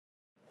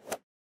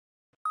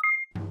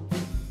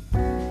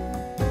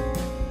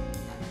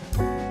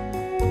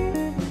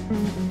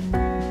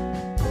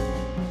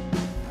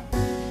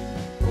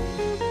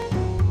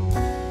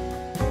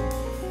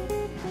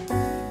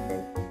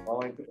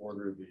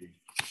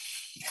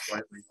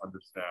slightly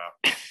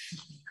understaffed.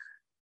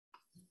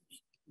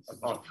 I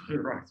thought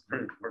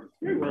Roxbury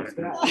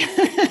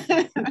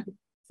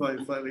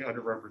slightly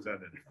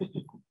underrepresented.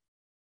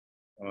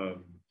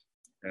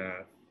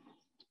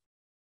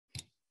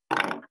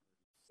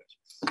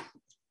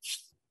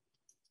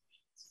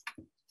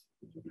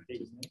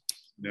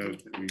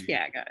 Note that we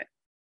I got it.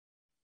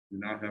 Do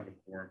not have a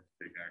quorum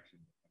to take action.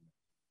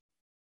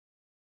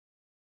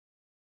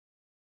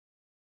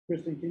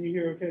 Kristen, can you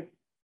hear okay?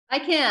 I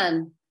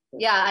can.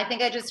 Yeah, I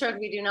think I just heard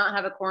we do not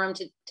have a quorum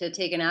to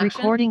take an action.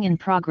 Recording in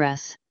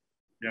progress.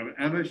 Yeah,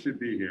 but Emma should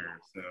be here,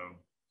 so.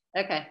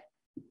 Okay.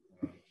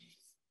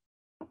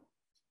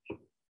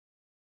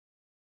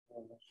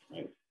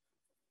 Right.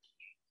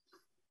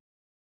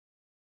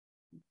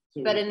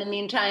 But in the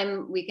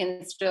meantime, we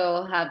can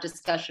still have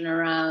discussion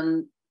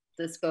around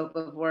the scope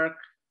of work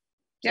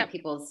to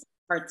people's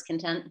heart's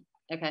content.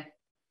 Okay.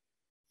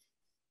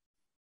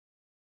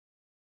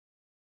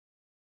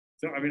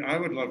 So, I mean, I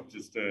would love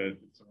just to,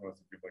 someone else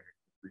to give like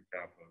a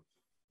recap of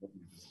what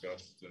we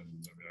discussed, and I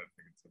mean, I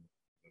think it's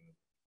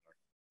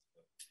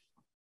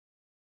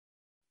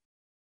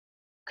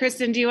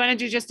Kristen, do you want to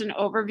do just an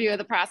overview of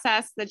the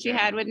process that you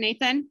had with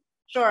Nathan?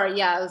 Sure.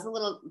 Yeah, it was a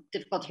little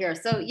difficult here.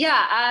 So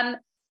yeah,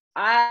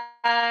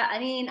 I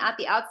mean, at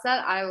the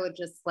outset, I would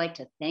just like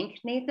to thank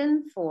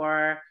Nathan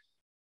for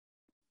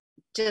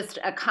just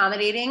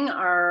accommodating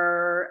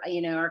our,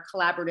 our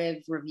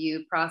collaborative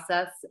review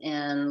process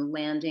and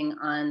landing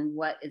on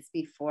what is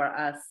before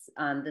us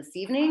this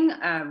evening.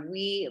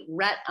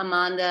 Rhett,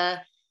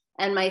 Amanda,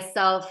 and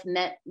myself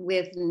met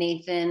with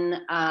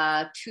Nathan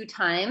 2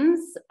 times,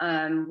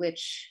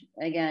 which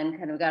again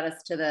kind of got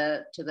us to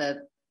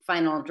the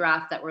final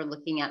draft that we're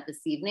looking at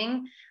this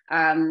evening.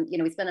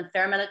 We spent a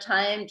fair amount of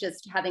time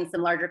just having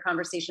some larger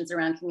conversations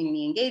around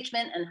community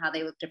engagement and how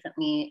they look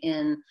differently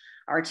in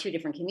our 2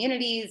 different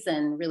communities,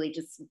 and really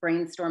just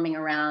brainstorming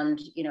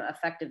around,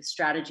 effective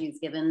strategies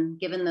given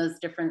those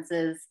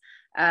differences,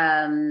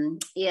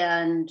 and,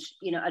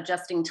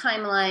 adjusting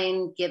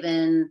timeline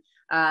given,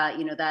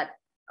 that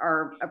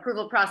our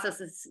approval process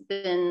has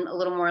been a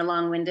little more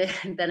long-winded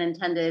than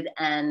intended,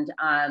 and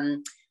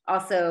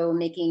also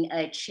making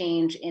a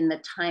change in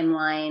the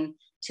timeline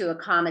to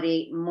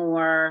accommodate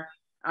more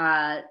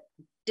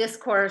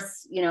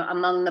discourse,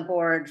 among the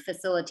board,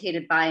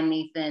 facilitated by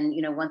Nathan,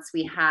 once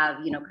we have,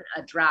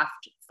 a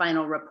draft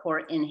final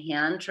report in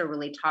hand to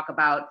really talk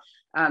about,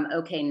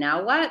 okay,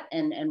 now what,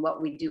 and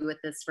what we do with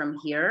this from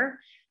here.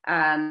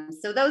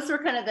 So those were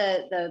kind of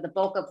the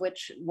bulk of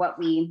what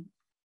we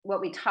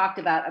talked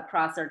about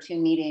across our 2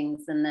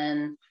 meetings. And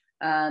then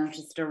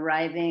just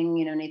arriving,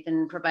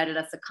 Nathan provided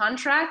us a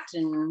contract,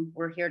 and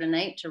we're here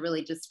tonight to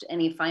really just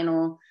any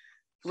final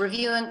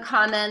review and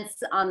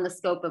comments on the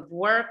scope of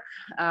work.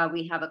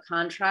 We have a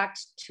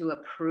contract to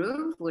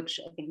approve, which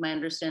I think my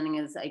understanding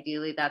is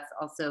ideally that's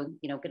also,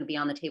 going to be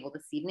on the table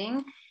this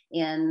evening.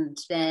 And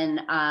then,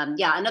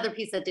 another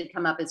piece that did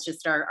come up is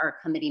just our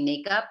committee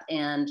makeup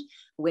and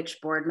which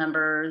board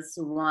members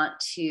want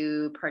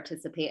to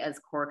participate as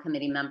core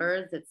committee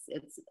members.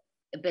 It's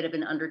a bit of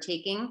an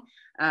undertaking.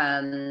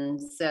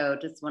 So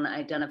just want to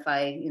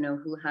identify,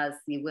 who has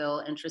the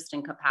will, interest,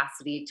 and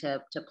capacity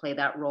to play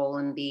that role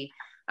and be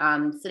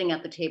sitting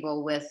at the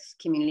table with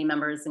community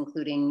members,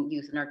 including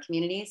youth in our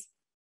communities.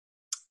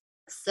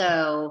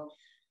 So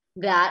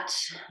that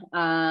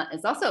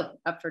is also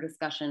up for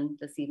discussion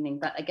this evening.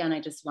 But again,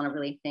 I just want to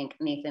really thank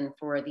Nathan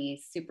for the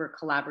super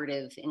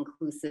collaborative,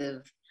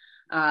 inclusive,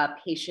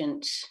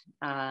 patient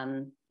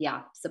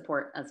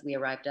support as we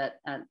arrived at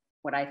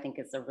what I think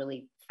is a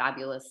really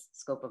fabulous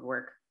scope of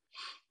work.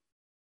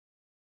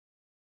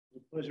 A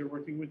pleasure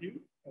working with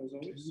you, as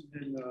always.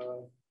 And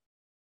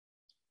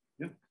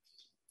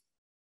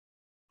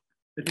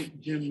I think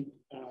Jim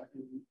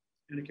and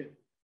Aniket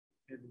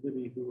and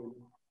Libby, who were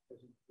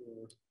present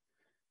for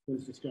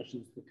those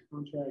discussions, the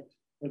contract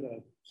or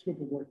the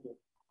scope of work that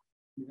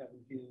you have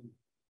in hand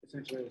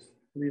essentially has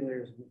 3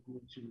 layers of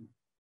information.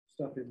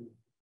 Stuff in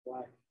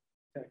black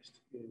text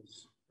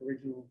is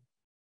original,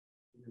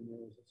 and then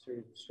there's a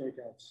series of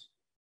strikeouts,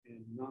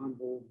 and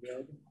non-bold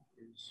red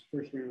is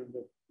first round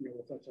of,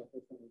 reflects our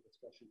first round of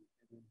discussion,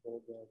 and then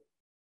bold red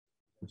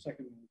our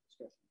second round of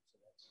discussion. So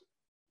that's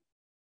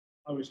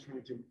always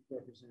trying to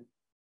represent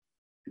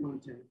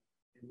content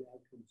and the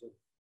outcomes of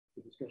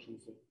the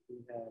discussions that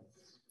we have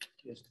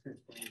as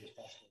transparent as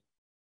possible.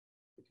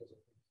 Because I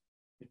think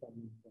if I'm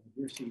in one of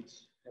your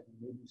seats, having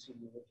maybe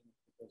seen the original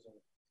proposal,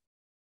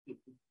 if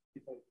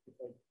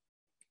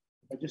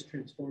I just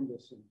transform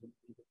this and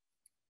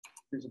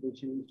there's a big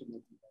change to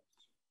make that.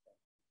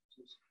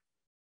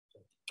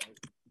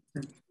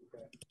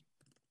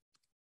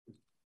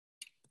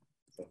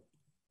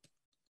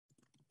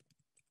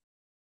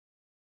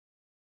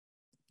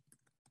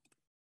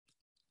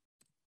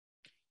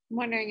 I'm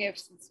wondering if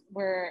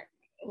we're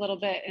a little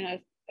bit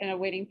in a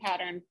waiting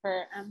pattern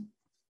for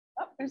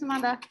oh, there's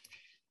Amanda.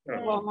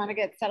 Well, Amanda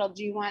get settled.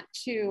 Do you want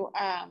to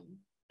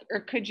or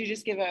could you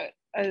just give a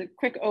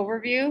quick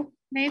overview,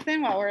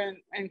 Nathan, while we're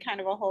in kind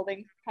of a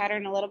holding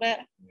pattern a little bit?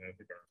 Yeah, I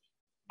think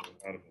I'm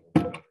out of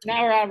the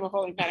Now we're out of a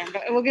holding pattern,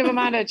 but we'll give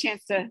Amanda a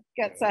chance to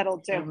get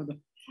settled too.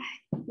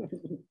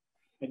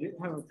 I did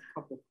have a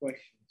couple of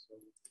questions.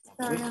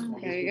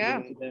 There you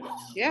go.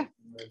 Yeah,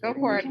 go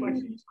for it.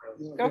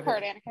 Go for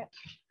it, Annika.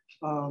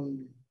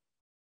 And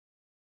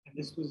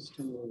this was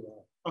to,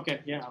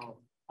 okay, yeah.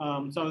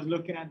 So I was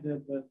looking at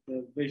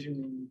the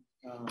vision,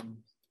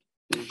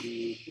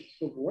 the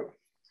scope of work,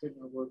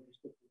 statement of work,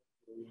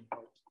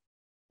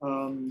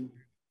 and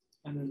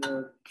then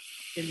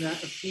in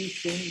that a few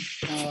things,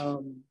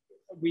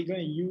 we're going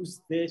to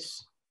use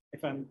this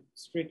if I'm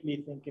strictly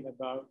thinking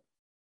about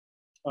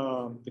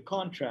the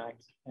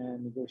contract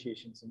and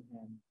negotiations and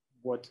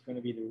what's going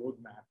to be the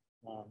roadmap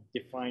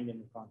defined in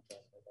the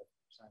contract.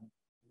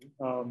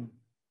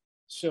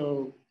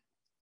 So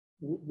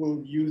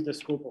we'll use the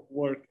scope of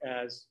work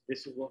as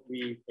this is what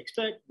we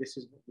expect. This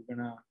is what we're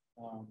gonna.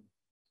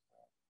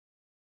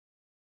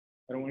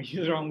 I don't want to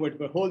use the wrong word,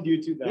 but hold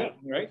you to that,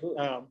 yeah, right?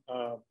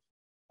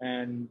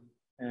 And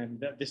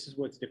that this is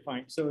what's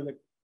defined. So the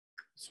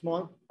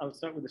small. I'll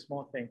start with the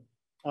small thing.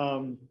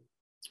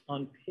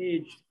 On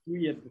page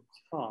 3 at the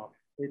top,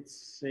 it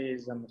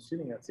says, I'm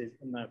assuming that says,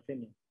 in my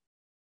opinion.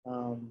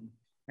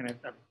 And I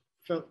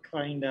felt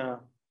kind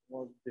of,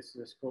 well, this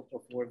is a scope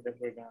of work that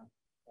we're gonna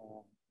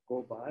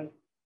go by.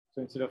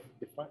 So instead of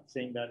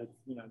saying that it's,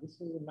 this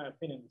is in my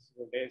opinion, this is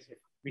what it is, if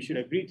we should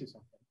agree to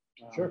something.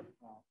 Sure.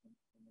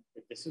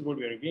 If this is what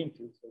we're agreeing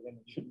to, so then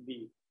it shouldn't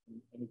be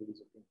in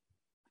anybody's opinion.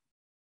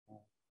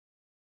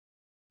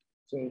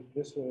 So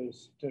this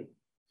was to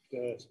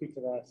speak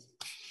to that.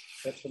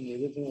 That's from the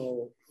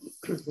original.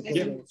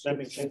 Yeah, that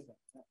makes sense.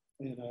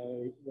 And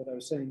what I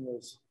was saying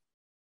was,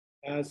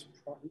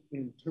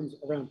 in terms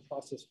around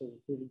process for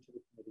recruiting to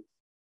the committee,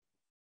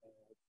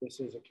 this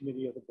is a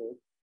committee of the board,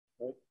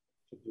 right,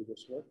 to do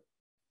this work.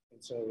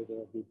 And so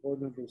there'll be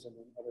board members and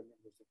then other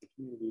members of the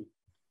community.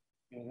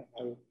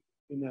 And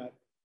in that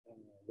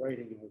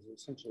writing, I was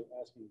essentially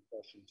asking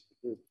questions to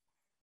the group.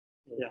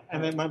 Yeah,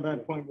 and then my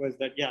point was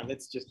that, yeah,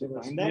 let's just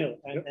define that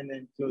and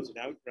then close it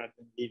out rather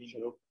than leaving it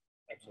open.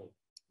 Absolutely.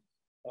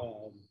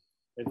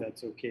 If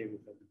that's okay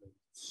with everybody.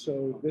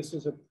 So this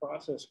is a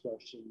process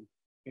question,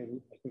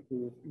 and I think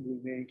we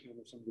may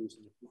encounter some of these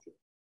in the future,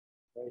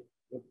 right?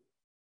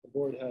 The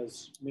board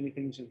has many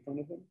things in front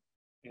of them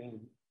and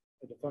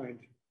a defined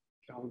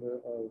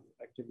calendar of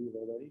activities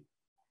already.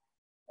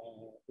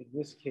 In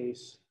this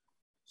case,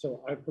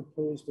 so I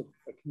proposed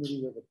a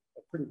committee with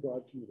a pretty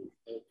broad committee,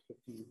 right?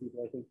 15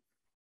 people, I think.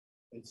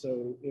 And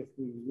so if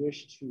we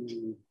wish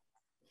to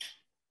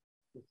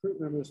recruit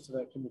members to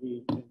that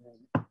committee and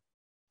then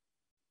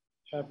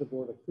have the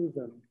board approve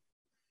them,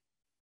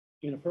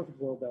 in a perfect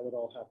world, that would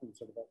all happen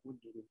sort of at one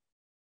meeting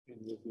and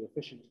would be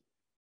efficient.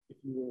 If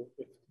we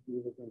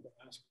were going to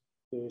ask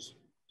those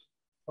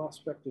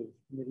prospective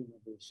committee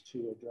members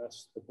to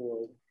address the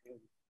board and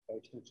by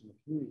extension the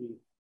community,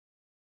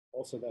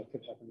 also that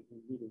could happen in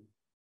a meeting.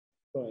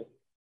 But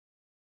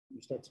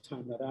you start to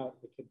time that out,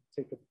 it could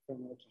take a fair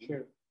amount of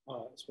time,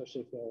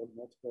 especially if there are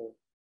multiple.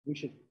 We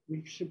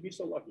should be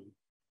so lucky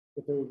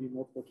that there would be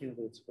multiple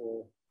candidates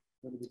for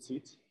limited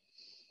seats.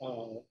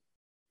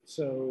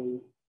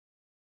 So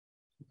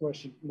the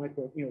question,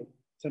 Michael,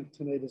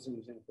 tonight is an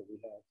example. We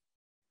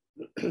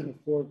have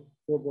four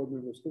board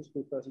members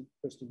physically present,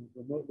 Kristen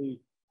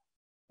remotely.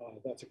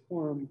 That's a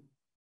quorum.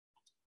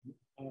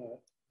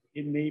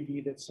 It may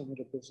be that some of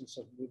the business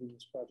of moving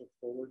this project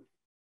forward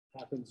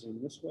happens in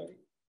this way,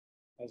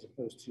 as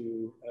opposed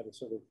to at a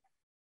sort of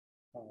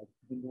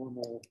the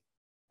normal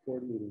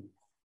board meeting.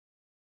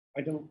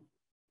 I don't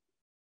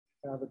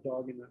have a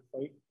dog in that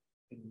fight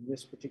in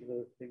this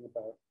particular thing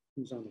about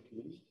who's on the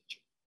committee,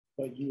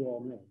 but you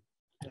all know.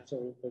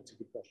 So that's a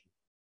good question.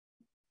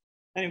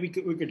 And we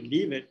could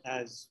leave it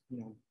as,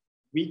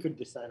 we could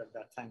decide at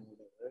that time.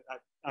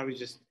 I was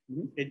just,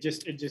 it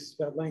just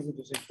that language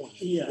is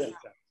important. Yeah,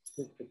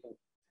 exactly.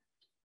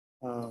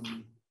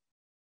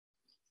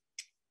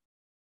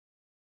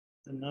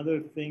 Another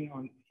thing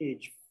on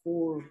page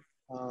 4,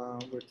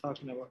 we're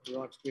talking about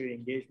Roxbury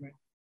engagement.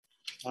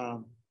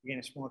 Again,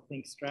 a small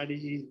thing,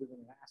 strategies with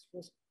an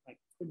asterisk. I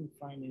couldn't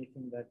find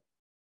anything that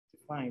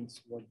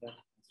defines what that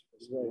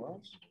asterisk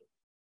was.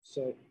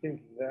 So I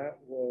think that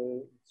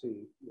was, let's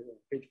see,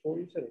 page 4,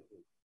 you said it?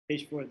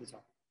 Page 4 at the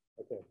top.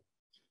 Okay.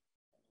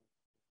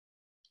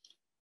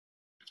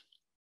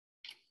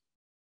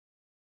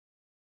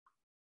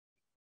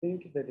 I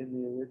think that in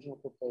the original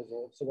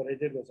proposal, so what I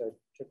did was I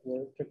took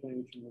language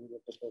from the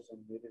proposal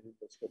and made it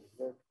into a scope of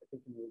work. I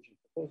think in the original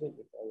proposal,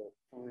 which I will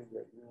find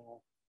right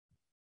now,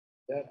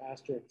 that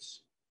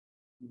asterisk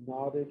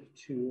nodded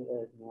to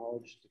or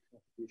acknowledged the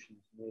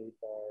contributions made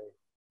by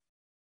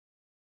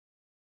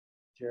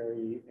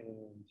Jerry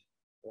and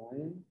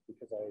Brian,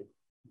 because I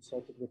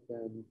consulted with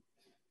them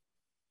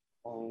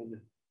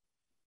on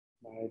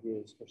my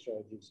ideas for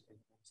strategies and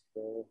asked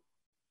their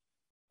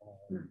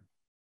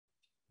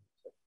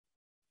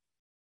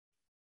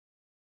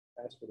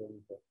ask for their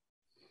input.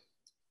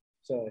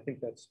 So I think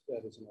that is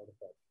an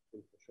artifact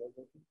for sure.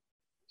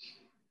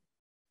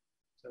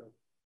 So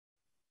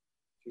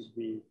should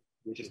we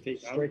just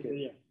take out? Strike it.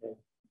 Yeah.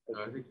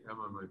 I think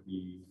Emma might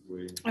be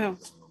waiting. Oh,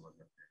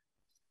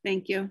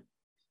 thank you.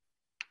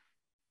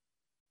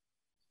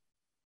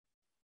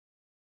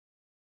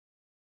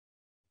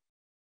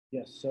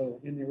 Yes, so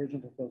in the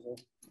original proposal,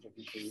 which I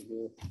can show you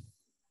here,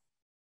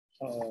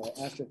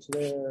 asterisks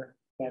there,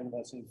 bottom of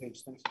that same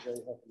page, thanks to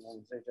Jerry Huff and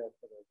Lauren Zajac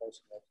for their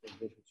advice about the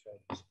vision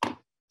strategies.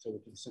 So we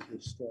can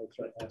simply strike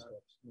that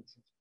aspects.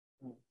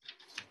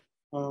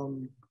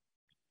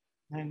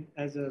 And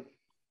as a,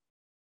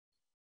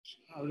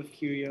 out of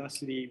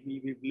curiosity,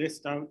 you've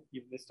listed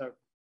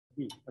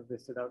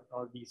out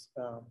all these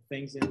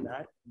things in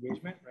that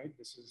engagement, right?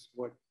 This is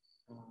what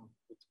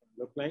it's going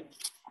to look like.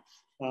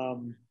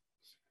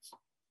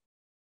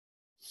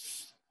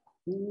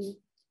 Who,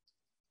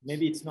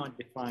 maybe it's not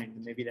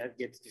defined, maybe that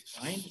gets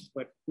defined,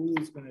 but who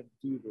is going to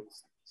do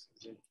this?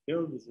 Is it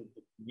Bill? Is it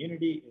the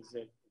community? Is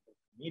it the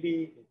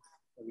committee?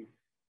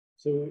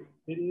 So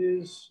it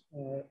is.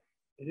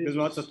 There's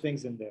lots of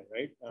things in there,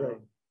 right? Right.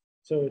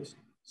 So it's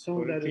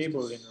some of that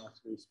table is in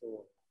Roxbury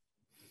store.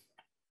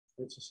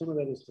 It's some of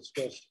that is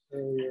discussed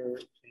earlier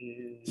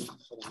in.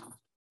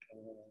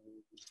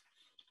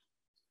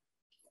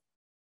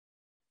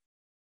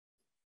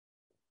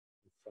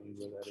 Find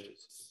where that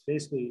is.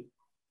 Basically,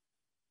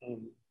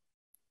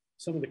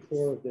 some of the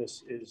core of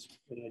this is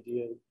an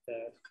idea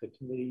that the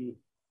committee,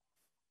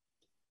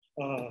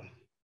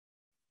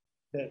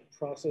 that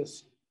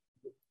process,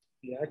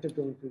 the act of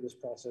going through this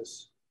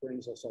process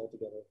brings us all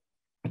together,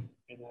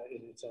 and that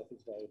in itself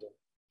is valuable.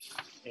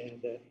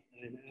 And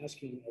I'm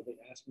asking, are they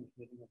asking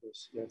committee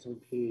members? Yeah, it's on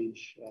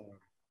page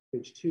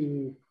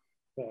 2,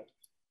 but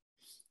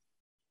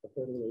a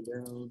third of the way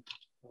down.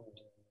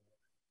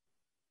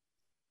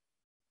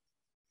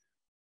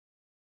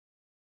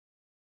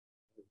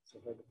 So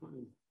hard to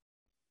find.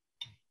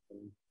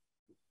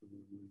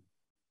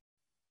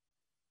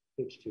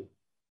 Page 2.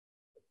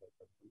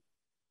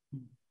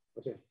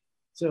 Okay,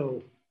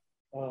 so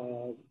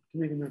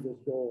committee members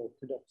goal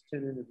conduct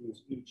 10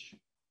 interviews each,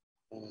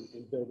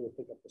 and Bill will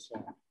pick up the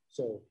slack.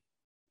 So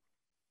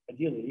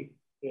ideally,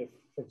 if,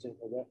 for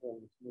example, Rhett were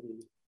on the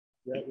committee,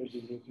 Rhett would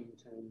be making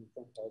 10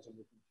 phone calls and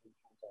making 10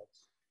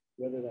 contacts,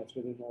 whether that's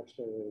within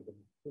Roxbury or the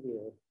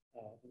Montpelier,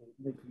 and it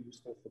might be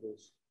useful for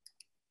those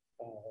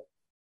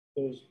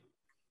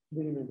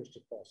committee members to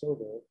cross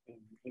over and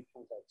make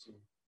contacts in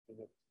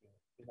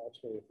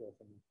Roxbury if they're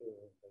from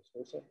Montpelier and vice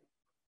versa.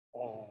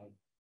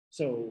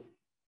 So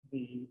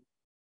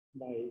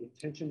my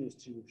intention is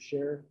to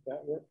share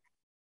that work,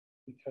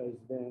 because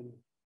then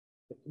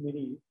the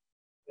committee,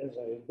 as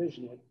I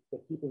envision it, the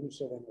people who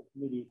serve on the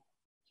committee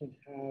can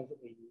have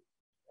a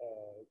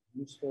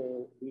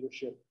useful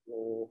leadership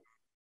role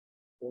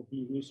or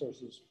be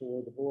resources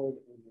for the board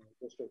and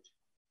the district,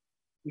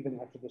 even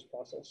after this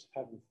process,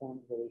 having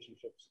formed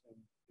relationships and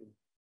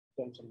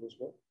done some of this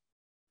work.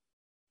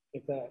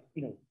 If that,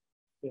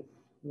 if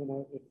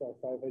our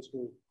 5 high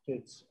school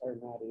kids are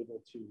not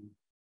able to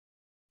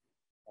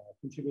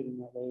contribute in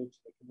that way to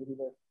the committee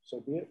work, so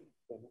be it,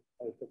 then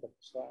I pick up the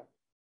slack.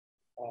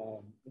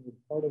 And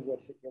part of what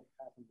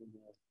happened in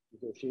the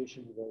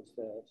negotiation was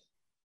that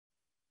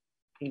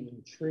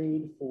in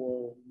trade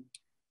for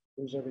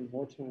reserving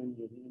more time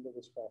near the end of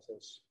this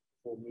process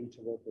for me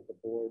to work with the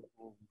board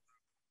on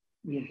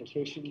the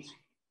implications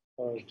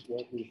of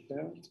what we've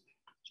found,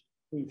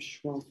 we've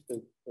shrunk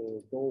the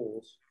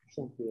goals,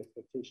 shrunk the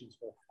expectations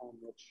for how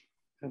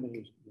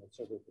many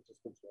survey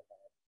participants we'll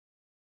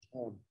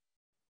have.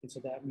 And so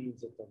that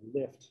means that the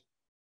lift,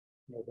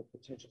 the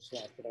potential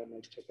slack that I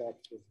might pick up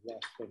is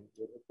less than it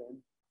would have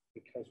been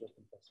because we're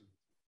compressing.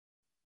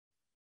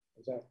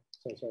 Is that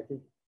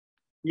satisfactory?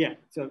 Yeah,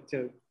 so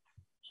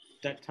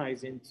that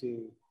ties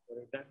into,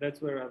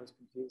 that's where I was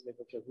confused, like,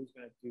 okay, who's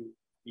going to do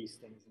these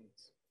things? And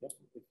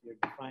if you're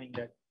defining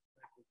that,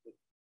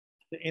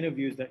 the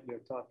interviews that you're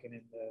talking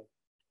in the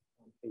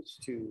on page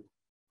 2,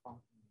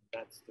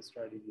 that's the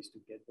strategies to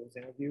get those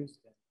interviews,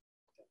 then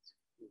that's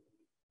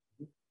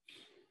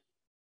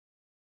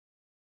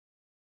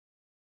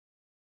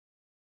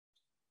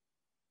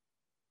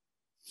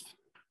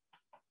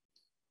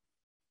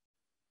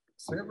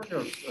So I bring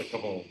up a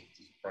couple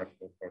just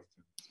practical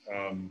questions.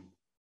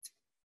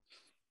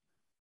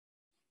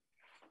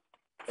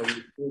 Are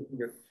we still to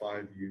get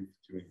 5 youth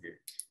to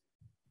engage?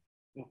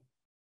 Yeah.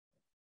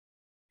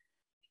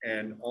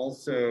 And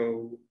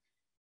also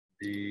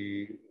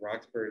the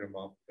Roxbury to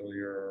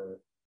Montpelier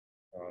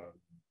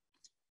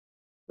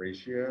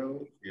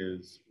ratio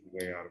is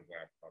way out of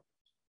whack.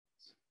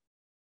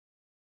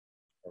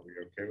 Are we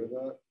okay with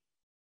that?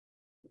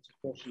 It's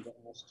a question to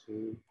ask to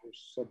your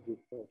subgroup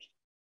first,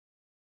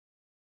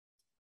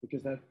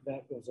 because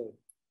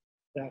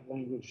that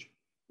language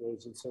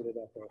was inserted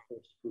after our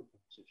first group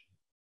conversation.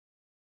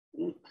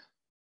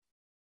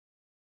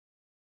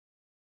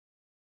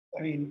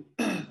 I mean,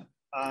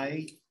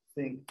 I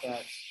think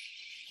that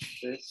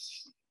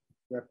this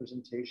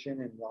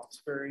representation in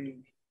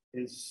Roxbury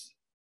is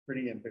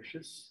pretty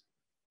ambitious.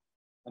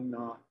 I'm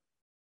not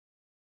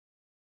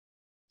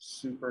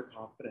super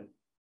confident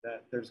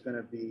that there's going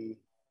to be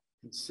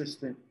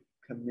consistent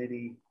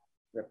committee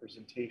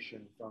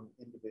representation from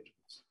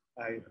individuals.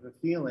 I have a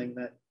feeling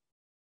that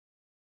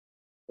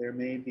there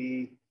may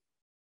be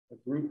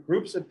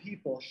groups of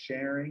people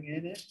sharing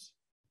in it,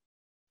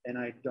 and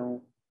I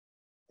don't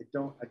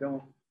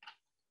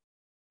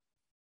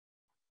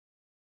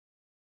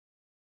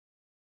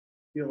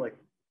feel like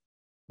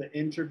the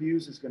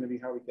interviews is going to be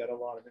how we get a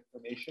lot of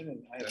information,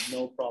 and I have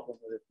no problem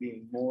with it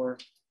being more.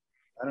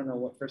 I don't know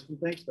what Kristen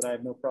thinks, but I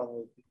have no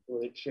problem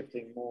with it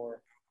shifting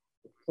more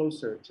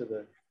closer to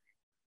the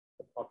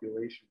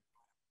population,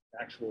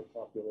 actual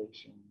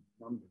population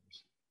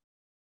numbers.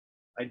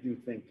 I do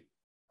think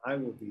I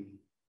will be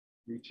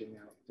reaching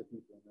out to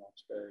people in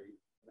Roxbury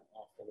an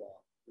awful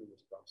lot through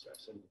this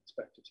process, and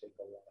expect to take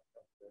a lot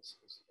of this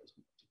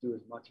to do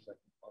as much as I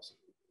can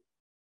possibly do.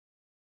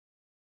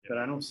 But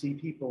I don't see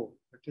people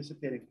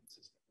participating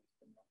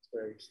consistently in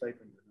Roxbury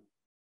stipend.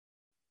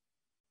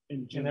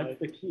 And that's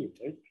the key,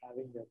 right?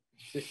 Having that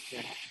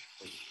consistent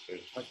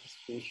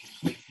participation.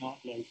 It's not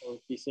like, or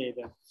if we say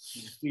that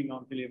 3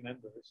 Montpelier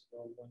members,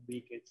 well, 1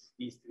 week it's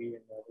these 3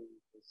 and the other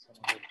week is some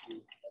other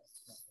 3.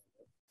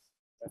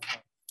 That's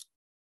not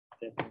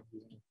definitely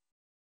going to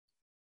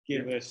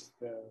give us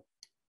the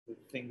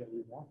thing that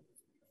we want.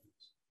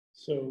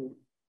 So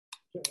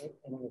I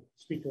want to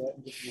speak to that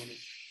in just a moment.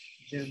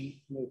 Jim,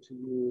 note to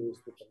you is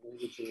that the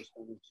language you're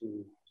responding to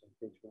is on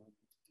page 1.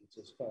 It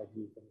says 5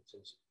 youth and it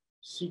says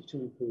seek to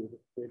include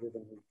greater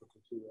than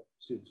 52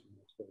 students from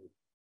Roxbury.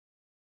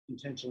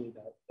 Intentionally,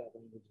 that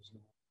language is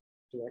not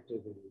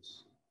directed. It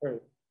is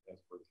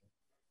aspirational.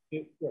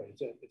 Right,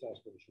 it's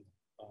aspirational.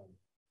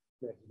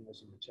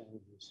 Recognizing the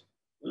challenges.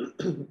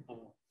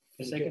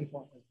 The second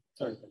point.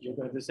 Sorry,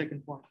 the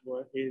second point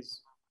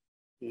is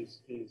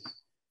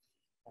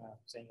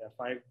saying that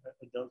 5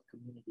 adult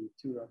community,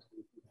 2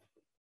 Roxbury.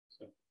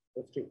 So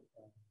that's true.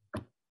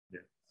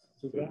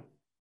 Yeah.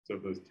 So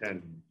those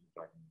 10,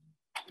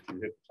 if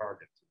you hit the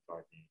targets, you're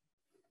talking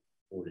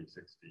 40,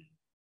 60.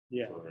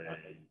 Yeah.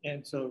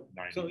 And so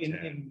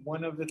in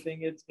one of the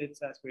thing, it's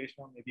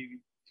aspirational. Maybe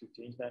to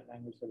change that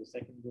language for the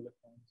second bullet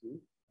point too.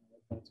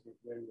 That's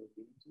where we're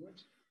leaning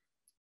towards.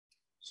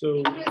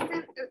 So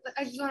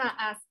I just want to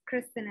ask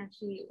Kristen if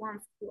she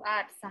wants to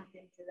add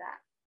something to that.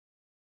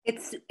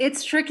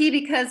 It's tricky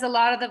because a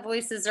lot of the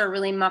voices are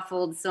really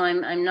muffled, so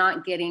I'm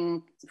not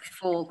getting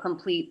full,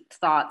 complete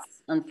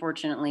thoughts,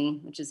 unfortunately,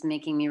 which is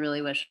making me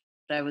really wish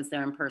I was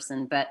there in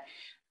person. But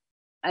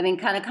I mean,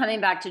 kind of coming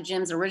back to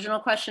Jim's original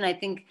question, I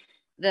think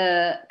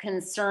the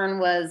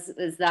concern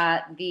is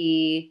that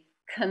the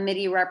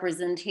committee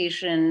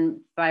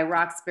representation by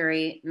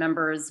Roxbury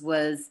members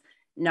was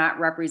not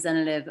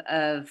representative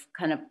of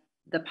kind of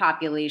the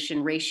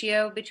population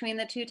ratio between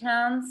the 2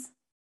 towns.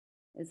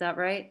 Is that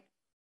right?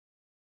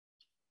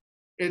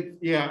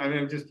 Yeah, I mean,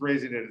 I'm just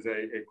raising it as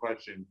a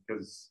question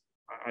because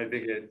I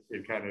think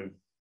it kind of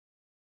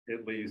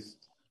at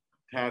least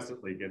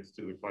tacitly gets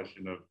to the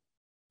question of,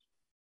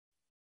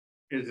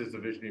 is this a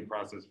visioning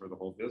process for the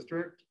whole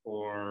district,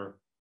 or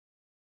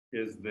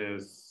is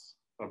this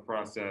a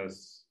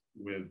process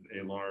with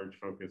a large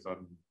focus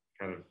on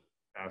kind of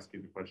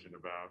asking the question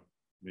about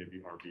maybe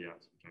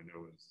RBS, which I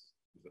know is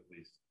at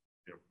least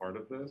part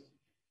of this.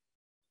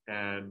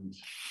 And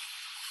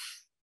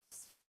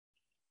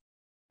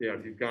yeah,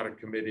 if you've got a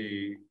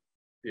committee,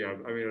 I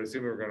mean, I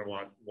assume we're going to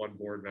want 1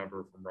 board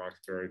member from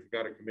Roxbury. If you've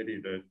got a committee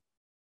that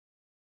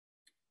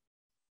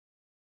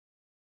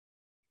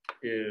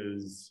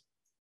is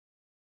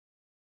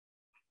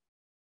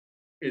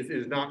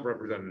not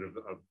representative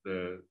of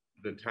the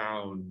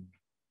town,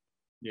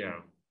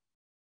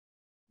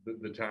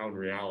 the town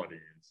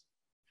realities,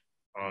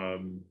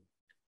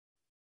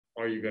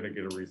 are you going to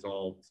get a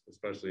result,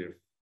 especially if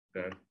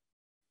that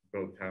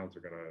both towns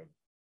are going to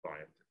buy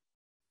it?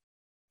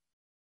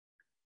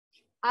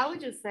 I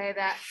would just say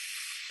that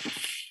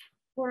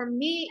for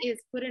me,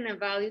 it's putting a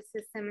value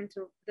system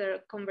into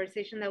the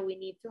conversation that we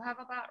need to have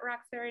about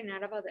Roxbury,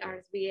 not about the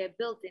RSBA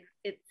building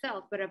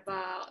itself, but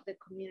about the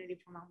community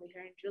from what we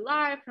heard in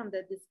July, from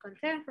the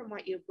discontent, from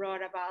what you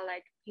brought about,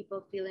 like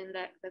people feeling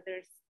that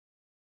there's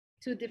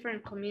 2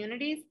 different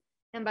communities.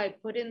 And by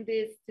putting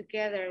this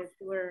together,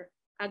 we're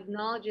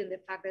acknowledging the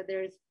fact that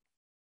there's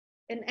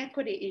an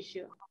equity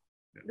issue.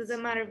 It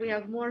doesn't matter if we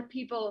have more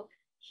people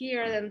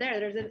here than there,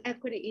 there's an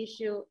equity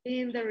issue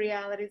in the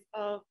realities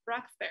of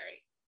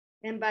Roxbury.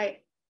 And by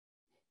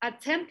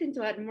attempting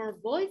to add more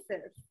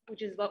voices,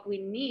 which is what we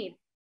need,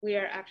 we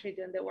are actually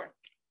doing the work.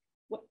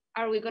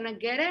 Are we gonna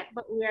get it?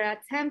 But we are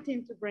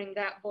attempting to bring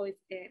that voice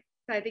in.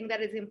 So I think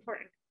that is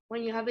important.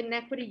 When you have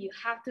inequity, you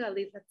have to at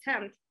least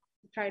attempt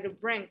to try to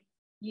bring.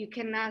 You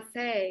cannot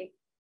say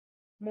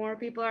more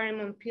people are in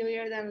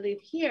Montpelier than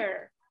live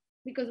here,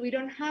 because we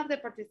don't have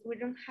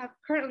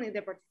currently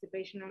the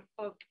participation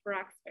of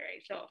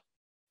Roxbury. So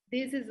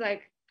this is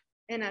like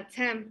an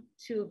attempt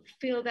to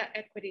fill that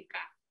equity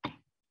gap,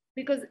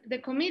 because the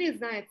committee is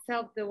not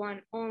itself the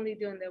one only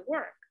doing the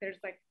work. There's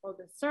like all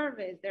the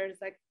surveys, there's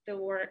like the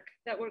work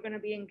that we're gonna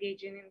be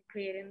engaging in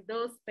creating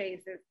those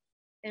spaces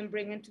and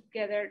bringing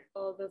together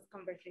all those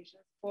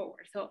conversations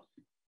forward. So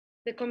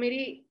the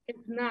committee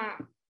is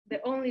not the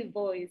only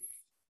voice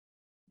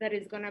that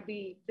is gonna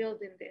be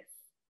building this.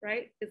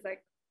 right? It's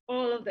like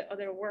all of the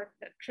other work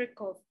that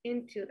trickles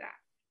into that.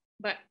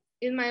 But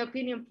in my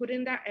opinion, put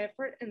in that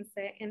effort and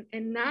say,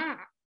 and not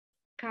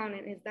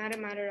counting, it's not a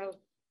matter of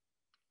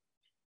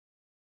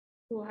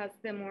who has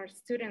the more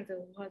students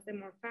or who has the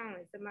more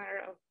families. It's a matter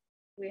of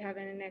we have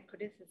an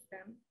inequity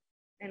system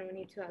and we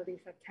need to at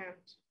least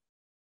attempt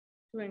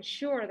to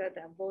ensure that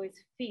that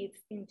voice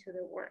feeds into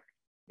the work.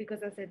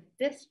 Because as a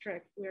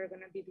district, we're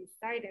gonna be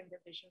deciding the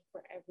vision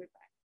for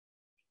everybody.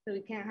 So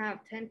we can't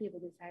have 10 people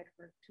decide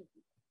for 2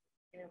 people,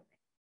 you know?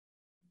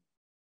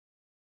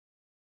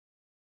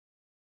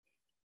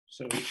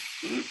 So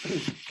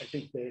I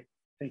think that,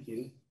 thank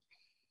you.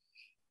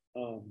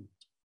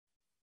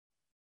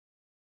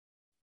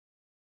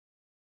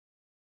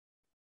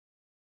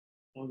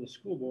 On the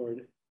school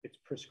board, it's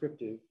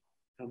prescriptive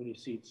how many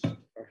seats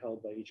are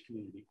held by each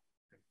community.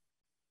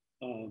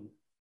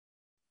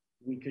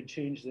 We could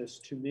change this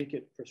to make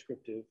it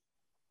prescriptive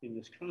in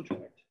this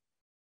contract,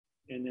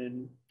 and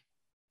then,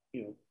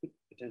 you know,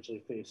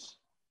 potentially face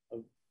a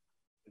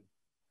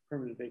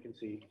permanent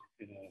vacancy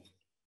in a,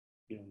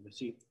 you know, the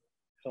seat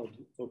held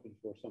open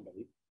for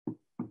somebody.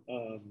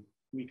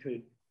 We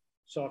could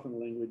soften the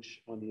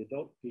language on the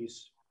adult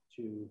piece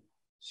to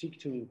seek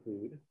to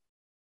include,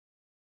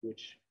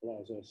 which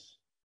allows us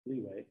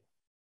leeway.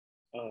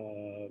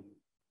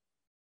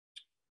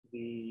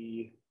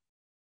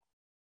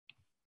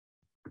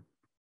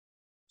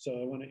 So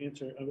I want to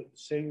answer, I'm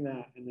saying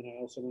that, and then I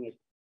also want to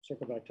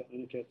circle back to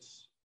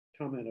Aniket's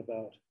comment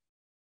about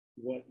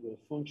what will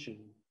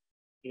function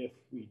if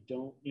we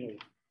don't, you know,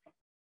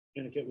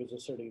 Aniket was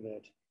asserting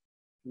that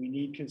we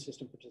need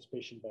consistent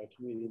participation by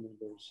community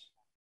members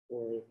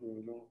or it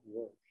will not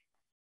work.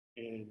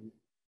 And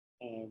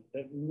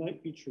that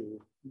might be true.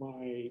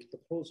 My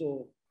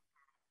proposal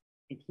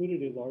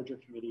included a larger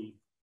committee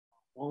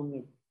on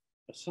the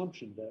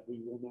assumption that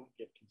we will not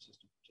get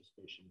consistent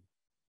participation,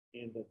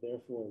 and that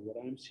therefore what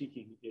I'm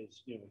seeking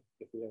is, you know,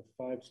 if we have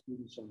 5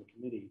 students on the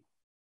committee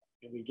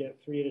and we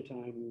get 3 at a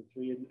time, and then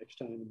 3 the next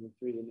time, and then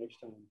 3 the next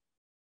time,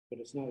 but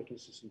it's not a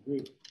consistent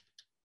group,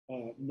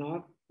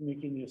 not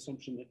making the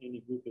assumption that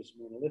any group is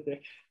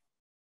monolithic.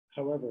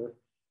 However,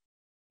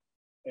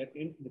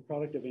 the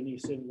product of any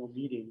single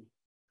meeting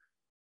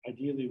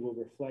ideally will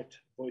reflect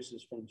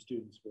voices from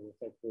students, will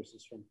reflect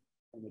voices from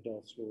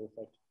adults, will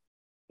reflect.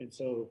 And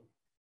so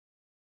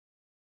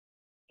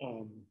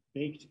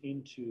baked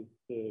into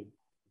the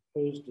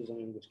proposed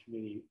design of this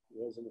committee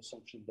was an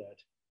assumption that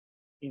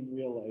in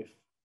real life,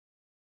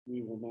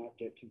 we will not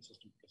get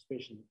consistent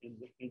participation. And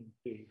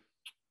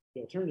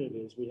the alternative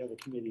is we have a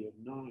committee of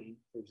 9,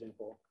 for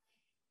example,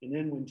 and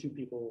then when 2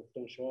 people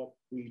don't show up,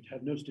 we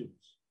have no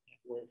students,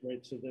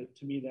 right? So that,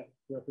 to me, that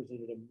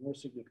represented a more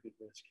significant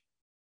risk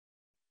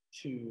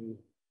to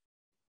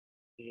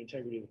the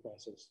integrity of the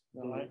process.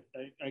 No,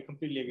 I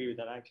completely agree with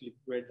that. I actually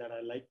read that.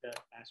 I like that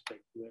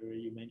aspect where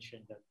you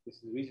mentioned that this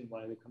is the reason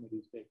why the committee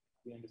is big.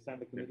 We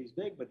understand the committee is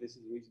big, but this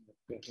is the reason that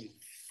the committee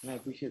is, and I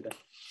appreciate that.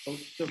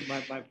 So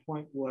my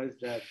point was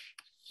that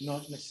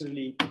not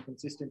necessarily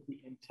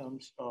consistency in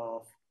terms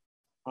of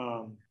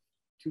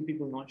 2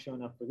 people not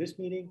showing up for this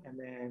meeting, and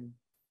then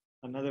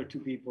another 2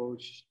 people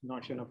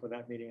not showing up for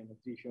that meeting, and the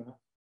 3 showing up.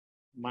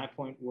 My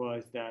point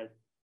was that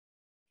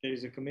there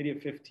is a committee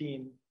of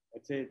 15,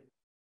 let's say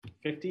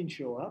 15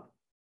 show up,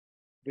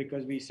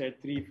 because we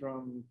said 3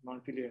 from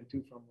Montpelier and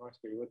 2 from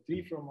Roxbury. Well,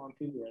 3 from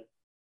Montpelier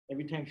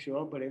every time show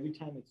up, but every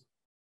time it's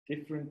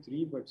different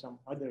 3, but some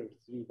other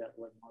 3 that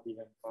were not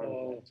even part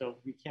of it. So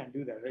we can't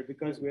do that, right?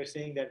 Because we're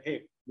saying that,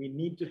 hey, we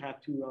need to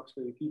have 2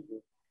 Roxbury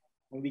people,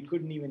 and we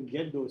couldn't even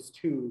get those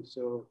 2.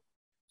 So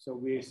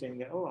we're saying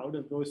that, oh, out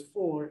of those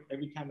 4,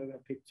 every time we're gonna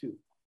pick 2.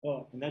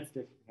 Oh, and that's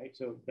different, right?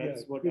 So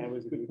that's what I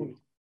was agreeing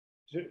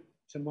with.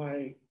 To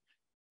my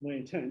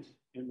intent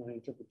and my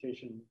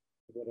interpretation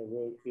of what I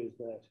wrote is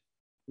that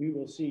we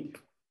will seek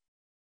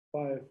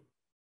 5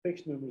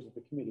 fixed members of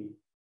the committee.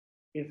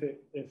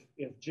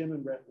 If Jim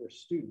and Brett were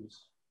student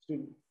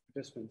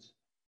participants,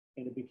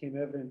 and it became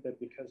evident that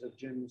because of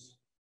Jim's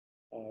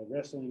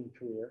wrestling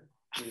career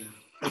in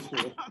high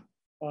school,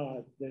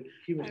 that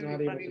he was not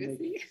able to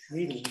make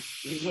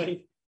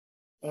meetings,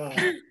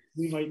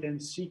 we might then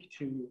seek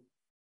to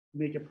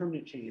make a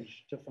permanent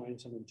change to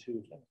find someone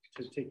to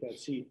take that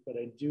seat. But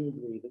I do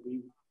agree that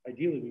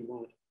ideally we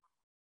want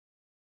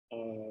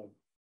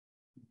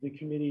the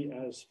committee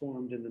as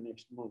formed in the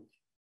next month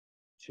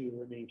to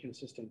remain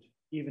consistent,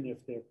 even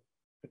if their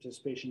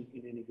participation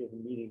in any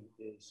given meeting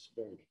is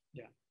varied.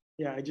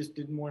 Yeah, I just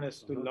didn't want us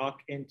to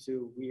lock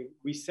into,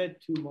 we said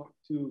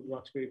two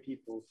Roxbury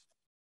people,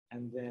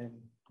 and then,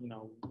 you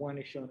know, one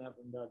is showing up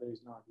and the other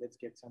is not. Let's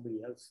get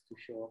somebody else to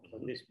show up for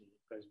this meeting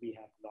because we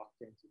have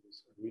locked into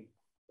this agreement.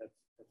 That's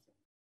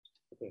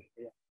okay.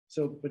 Yeah.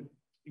 So, but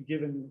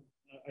given,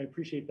 I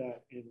appreciate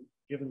that, and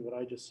given what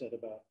I just said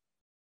about,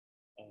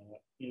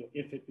 you know,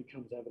 if it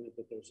becomes evident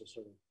that there's a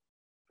sort of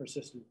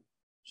persistent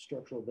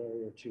structural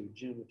barrier to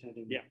Jim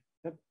attending,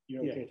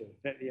 you're okay to.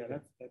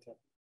 That's up.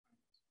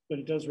 But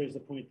it does raise the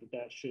point that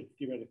that should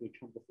theoretically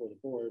come before the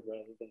board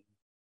rather than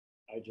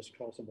I just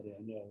call somebody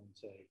I know and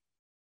say,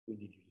 we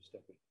need you to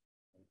step in.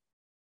 Right?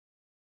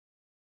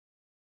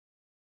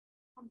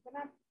 I'm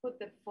gonna put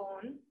the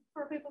phone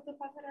for people to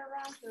pass it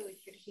around so we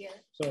could hear.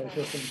 Sorry,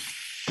 Kristen.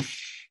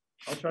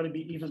 I'll try to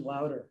be even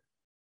louder.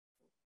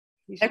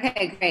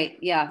 Okay, great.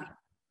 Yeah,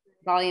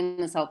 volume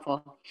is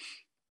helpful.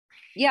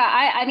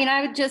 Yeah, I mean,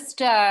 I would just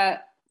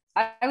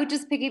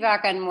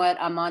piggyback on what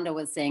Amanda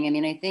was saying. I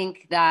mean, I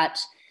think that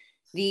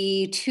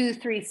the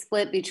 2-3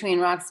 split between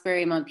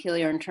Roxbury and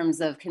Montpelier in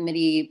terms of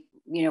committee,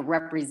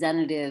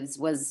 representatives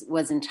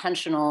was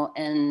intentional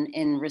and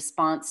in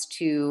response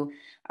to,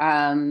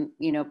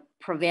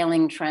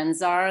 prevailing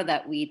trends are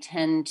that we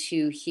tend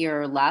to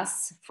hear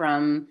less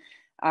from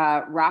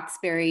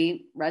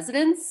Roxbury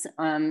residents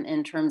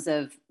in terms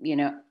of,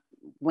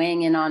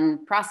 weighing in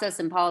on process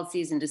and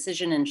policies and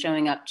decision and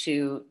showing up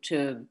to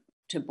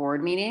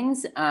board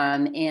meetings,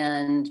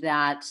 and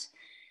that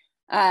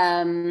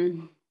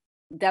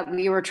that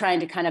we were trying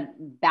to kind of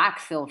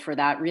backfill for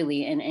that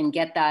really and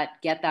get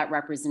that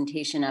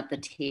representation at the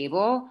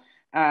table.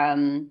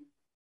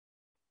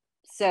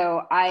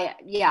 So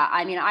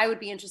I mean, I would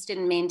be interested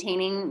in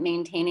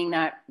maintaining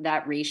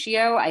that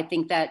ratio. I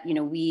think that,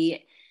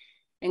 we,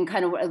 in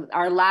kind of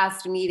our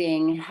last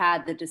meeting,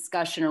 had the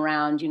discussion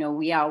around,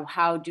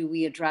 how do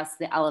we address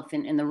the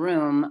elephant in the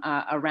room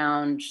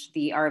around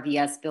the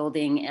RVS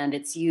building and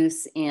its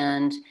use,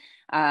 and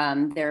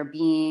there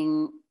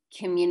being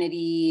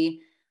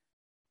community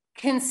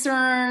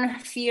concern,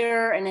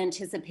 fear, and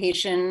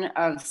anticipation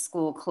of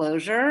school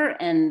closure,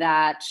 and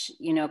that,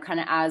 kind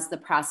of as the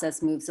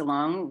process moves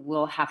along,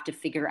 we'll have to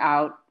figure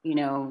out,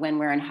 when,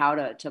 where, and how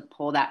to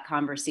pull that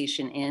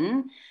conversation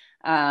in.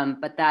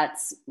 But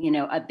that's,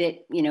 a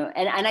bit,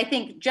 and I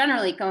think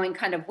generally going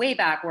kind of way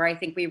back where I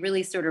think we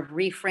really sort of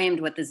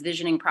reframed what this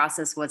visioning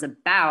process was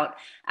about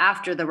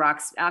after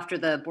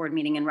the board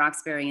meeting in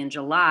Roxbury in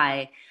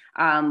July,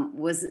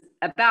 was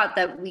about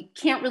that we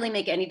can't really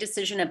make any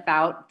decision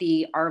about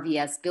the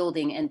RVS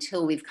building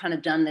until we've kind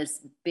of done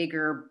this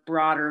bigger,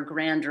 broader,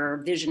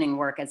 grander visioning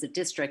work as a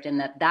district, and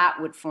that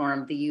would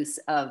form the use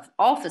of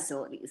all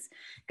facilities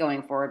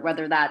going forward,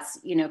 whether that's,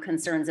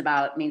 concerns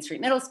about Main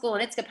Street Middle School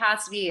and its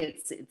capacity,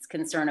 it's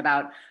concern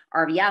about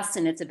RVS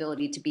and its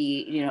ability to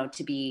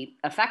be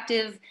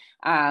effective,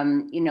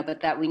 but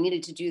that we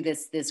needed to do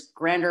this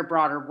grander,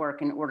 broader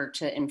work in order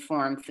to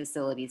inform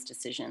facilities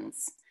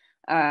decisions.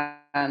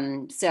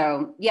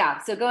 So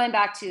going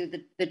back to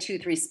the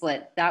 2-3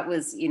 split, that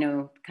was,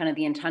 kind of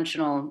the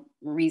intentional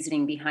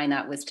reasoning behind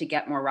that was to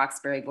get more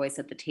Roxbury voice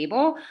at the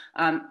table.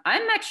 I'm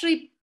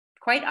actually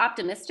quite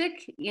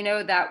optimistic,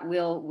 that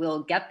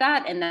we'll get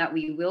that and that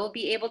we will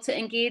be able to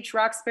engage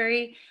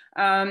Roxbury,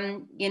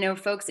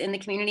 folks in the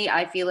community.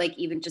 I feel like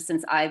even just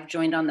since I've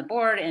joined on the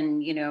board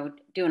and,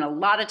 doing a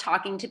lot of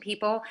talking to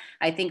people,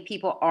 I think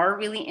people are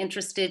really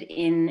interested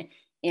in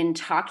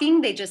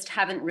talking. They just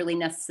haven't really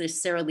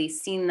necessarily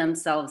seen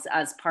themselves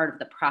as part of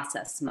the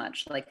process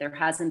much. Like there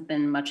hasn't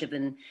been much of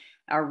a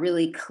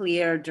really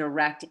clear,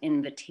 direct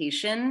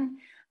invitation.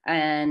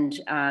 And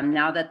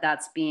now that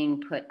that's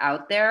being put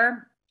out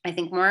there, I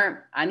think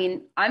I'm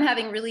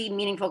having really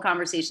meaningful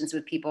conversations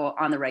with people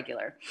on the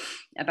regular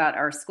about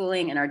our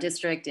schooling and our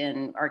district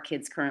and our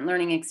kids' current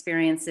learning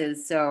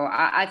experiences. So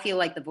I feel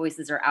like the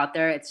voices are out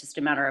there. It's just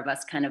a matter of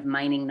us kind of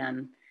mining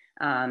them.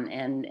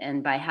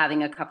 And by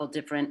having a couple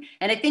different,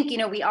 and I think,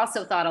 we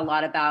also thought a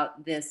lot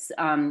about this,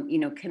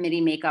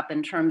 committee makeup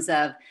in terms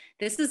of,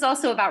 this is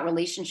also about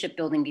relationship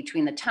building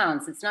between the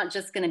towns. It's not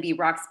just going to be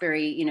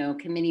Roxbury,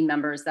 committee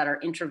members that are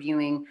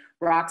interviewing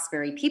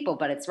Roxbury people,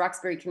 but it's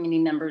Roxbury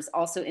community members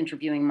also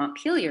interviewing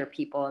Montpelier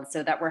people. And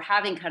so that we're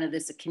having kind of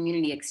this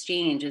community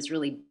exchange is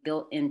really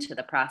built into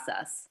the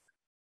process.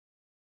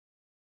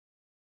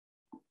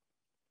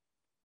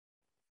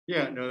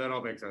 Yeah, no, that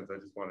all makes sense. I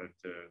just wanted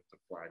to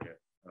flag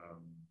it.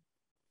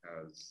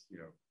 As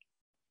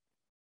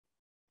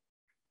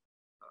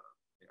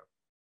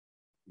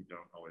we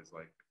don't always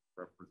like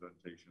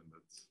representation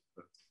that's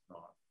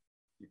not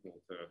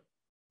equal to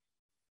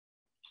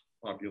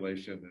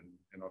population and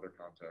in other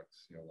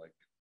contexts, like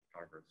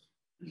Congress.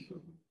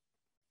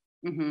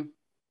 Mm-hmm.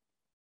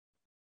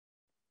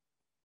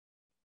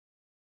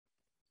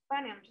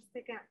 Funny, I'm just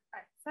taking at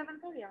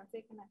 7:30. I'm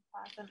taking a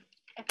class on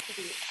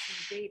equity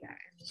and data,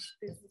 and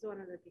this is one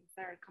of the things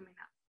that are coming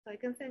up. So I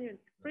can send you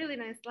really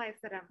nice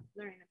slides that I'm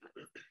learning about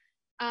this.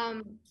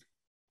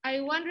 I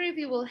wonder if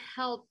you will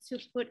help to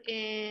put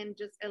in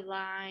just a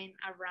line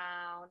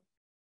around,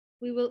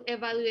 we will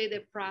evaluate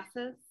the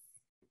process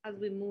as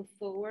we move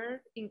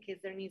forward in case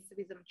there needs to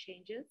be some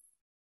changes,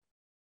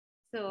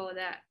 so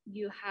that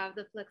you have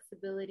the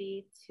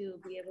flexibility to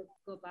be able to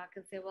go back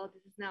and say, well,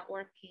 this is not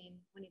working.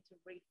 We need to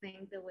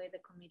rethink the way the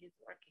committee is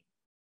working.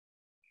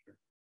 Sure.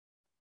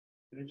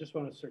 And I just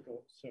want to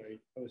circle,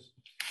 sorry, I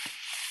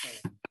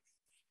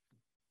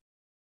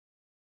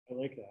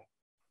like that.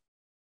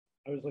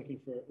 I was looking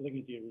at the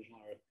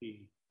original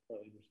RFP,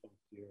 partly in response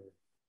to your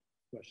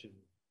question,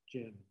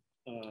 Jim.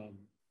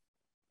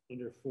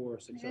 Under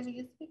 4 successful.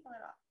 You speak a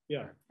little.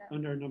 Yeah,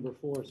 under number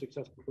 4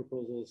 successful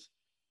proposals.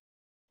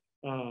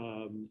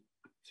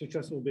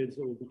 successful bids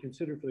that will be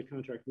considered for the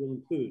contract will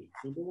include,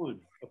 number one,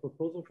 a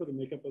proposal for the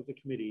makeup of the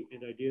committee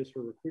and ideas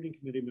for recruiting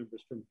committee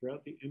members from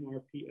throughout the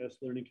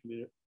MRPS learning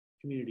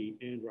community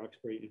and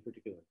Roxbury in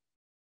particular.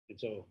 And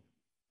so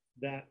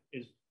that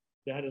is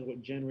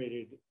what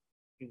generated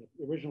in the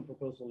original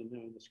proposal and now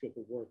in the scope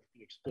of work,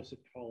 an explicit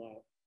call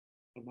out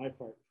on my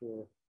part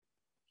for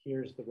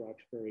here's my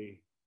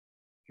Roxbury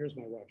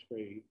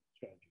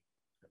strategy.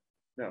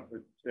 No,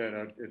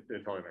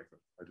 it totally makes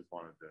sense. I just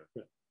wanted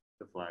to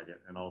flag it,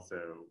 and also,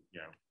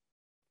 you know,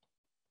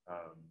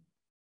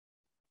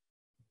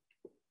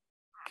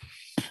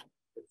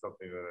 it's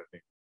something that I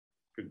think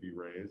could be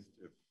raised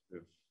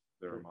if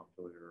there are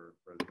Montpelier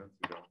residents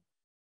who don't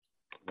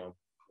love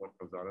what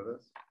comes out of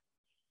this.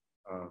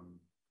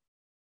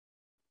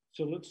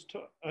 So let's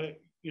talk.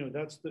 You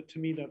know, to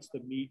me that's the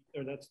meat,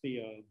 or that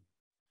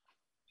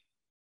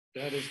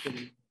is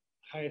the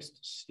highest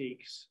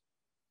stakes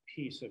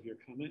piece of your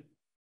comment,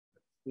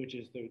 which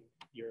is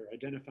you're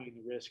identifying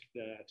the risk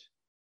that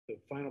the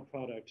final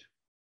product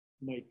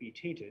might be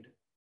tainted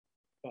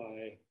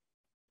by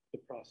the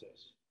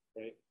process,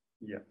 right?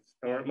 Yes,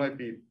 or it might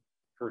be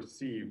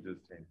perceived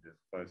as tainted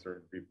by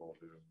certain people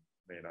who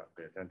may not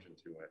pay attention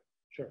to it.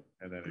 Sure.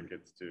 And then it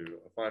gets to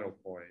a final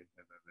point,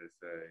 and then they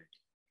say,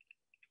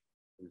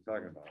 what are you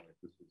talking about? Like,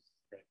 this was,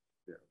 right.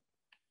 Yeah.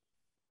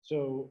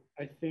 So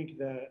I think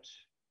that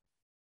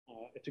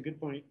it's a good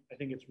point. I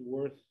think it's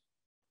worth,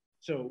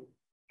 so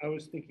I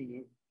was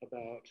thinking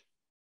about,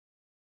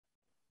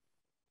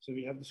 so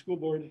we have the school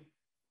board,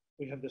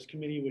 we have this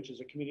committee, which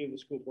is a committee of the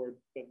school board,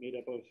 but made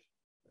up of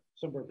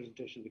some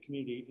representation of the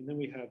community. And then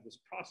we have this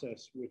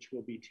process, which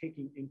will be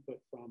taking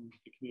input from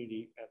the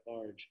community at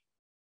large.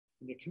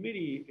 And the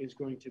committee is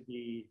going to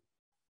be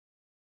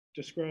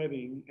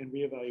describing and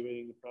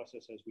reevaluating the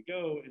process as we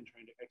go and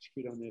trying to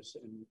execute on this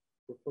and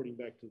reporting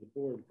back to the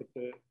board. But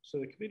so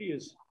the committee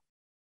is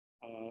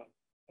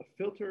a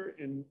filter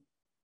and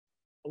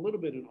a little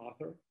bit an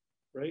author,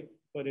 right?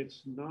 But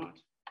it's not,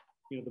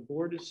 you know, the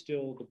board is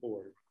still the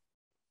board,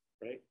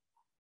 right?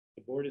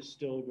 The board is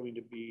still going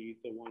to be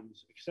the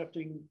ones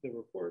accepting the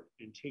report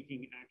and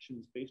taking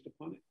actions based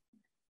upon it.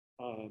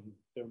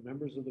 There are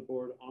members of the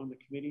board on the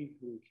committee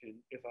who can,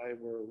 if I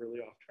were really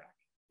off track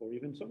or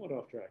even somewhat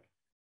off track,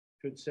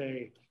 could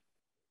say,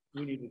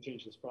 we need to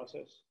change this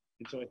process.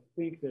 And so I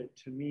think that,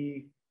 to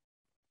me,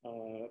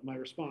 my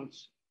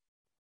response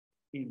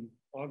in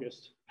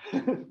August,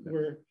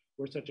 where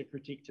such a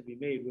critique to be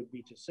made, would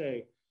be to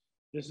say,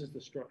 this is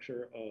the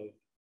structure of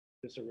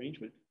this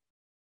arrangement.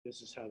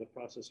 This is how the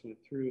process went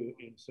through.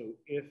 And so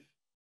if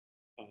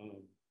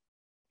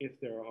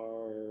there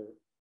are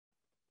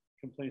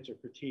complaints or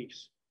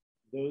critiques,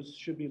 those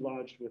should be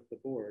lodged with the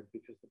board,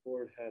 because the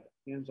board had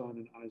hands-on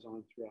and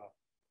eyes-on throughout.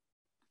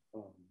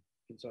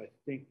 And so I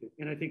think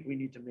we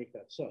need to make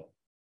that so,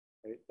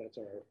 right? That's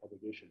our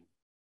obligation.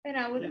 And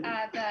I would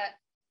add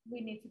that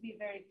we need to be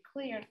very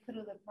clear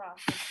through the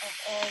process of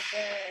all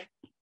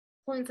the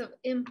points of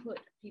input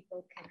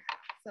people can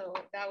have. So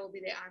that will be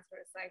the answer.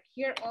 It's like,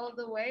 here are all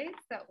the ways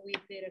that we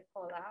did a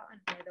call out, and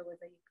here are the ways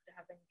that you could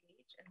have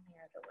engaged, and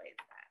here are the ways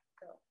that.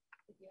 So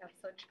if you have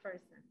such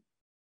person,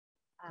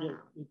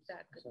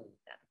 that could be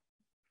done.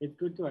 It's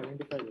good to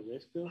identify the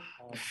risk, though.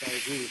 So I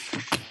agree with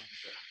that.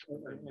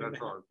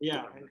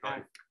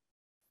 And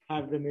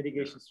have the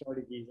mitigation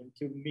strategies. And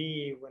to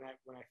me, when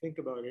I think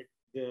about it,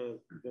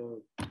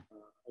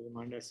 as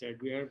Amanda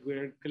said,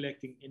 we're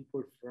collecting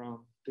input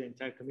from the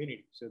entire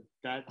community. So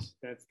that's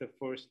the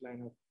first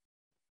line of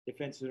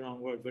defense is the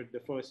wrong word, but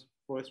the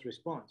first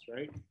response,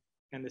 right?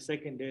 And the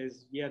second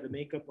is, the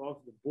makeup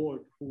of the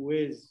board who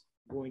is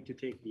going to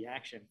take the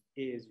action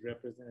is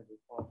representative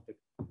of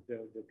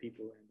the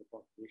people and the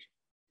population.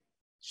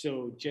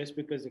 So just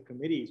because the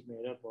committee is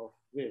made up of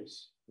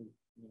this,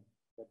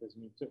 that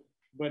doesn't mean so.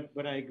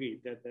 But I agree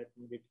that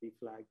needed to be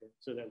flagged,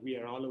 so that we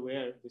are all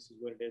aware this is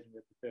what it is and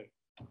we're prepared.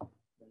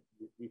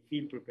 We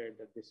feel prepared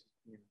that this,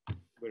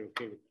 we're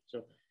okay with it.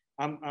 So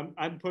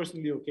I'm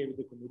personally okay with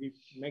the committee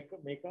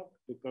makeup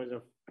because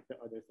of the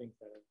other things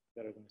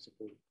that are going to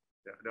support it.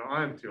 Yeah, no,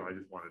 I am too. I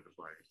just wanted to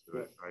flag it. So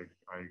that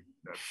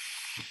that's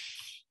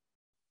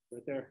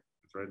right there.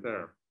 It's right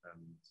there,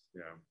 and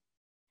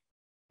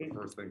the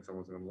first thing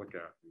someone's going to look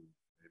at who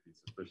may be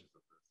suspicious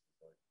of this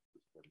is like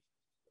this 46.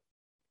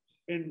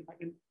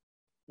 And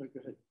go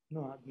ahead.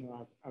 No,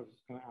 I was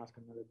going to ask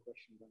another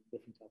question on a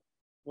different topic.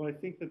 Well, I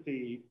think that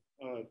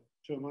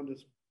to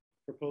Amanda's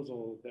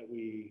proposal that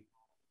we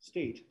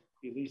state,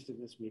 at least in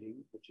this meeting,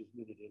 which is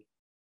minuted,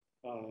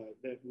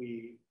 that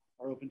we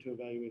are open to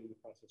evaluating the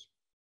process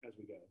as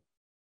we go.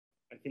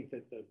 I think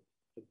that the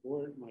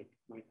board,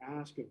 my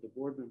ask of the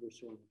board members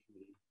who are on the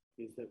committee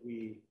is that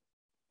we,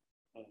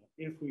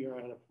 if we are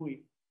at a point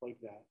like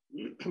that,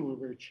 where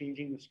we're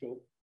changing the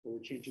scope, or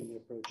we're changing the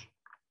approach,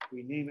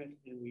 we name it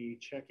and we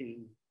check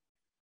in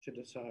to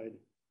decide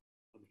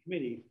on the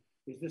committee,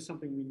 is this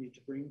something we need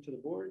to bring to the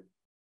board?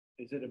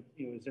 Is it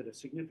a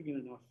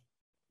significant enough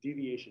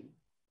deviation,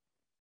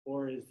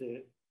 or is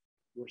it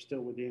we're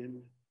still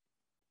within?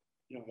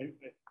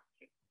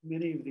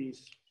 many of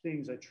these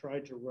things I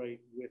tried to write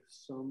with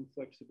some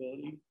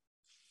flexibility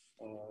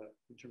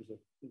in terms of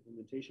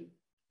implementation,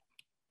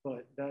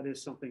 but that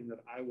is something that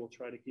I will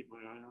try to keep my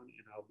eye on,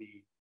 and I'll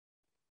be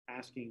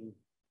asking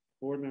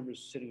board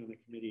members sitting on the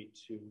committee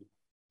to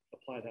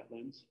apply that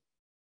lens.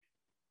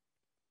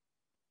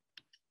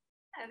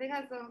 I think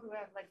as those who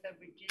have like the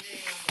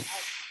rigidity on the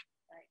outcome,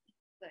 right?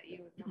 That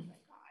you would know,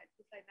 like, oh, I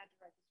decided not to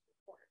write this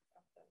report. I'm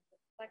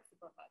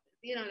flexible about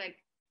this. You know, like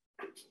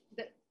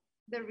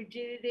the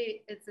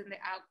rigidity is in the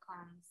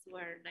outcomes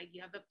where like you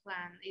have a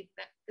plan. If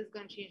that is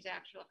going to change the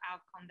actual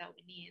outcome that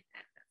we need,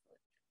 that's a little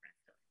different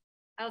story.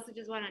 I also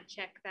just want to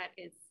check that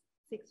it's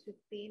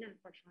 6:15.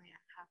 Unfortunately, I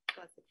have to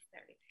go at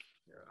 6:30.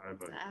 Yeah,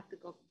 I have to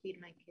go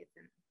feed my kids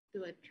and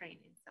do a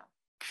training. So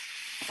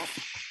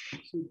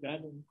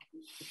that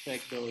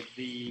effect though,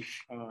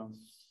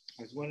 I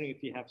was wondering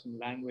if you have some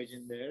language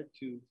in there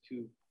to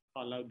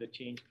call out the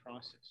change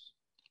process.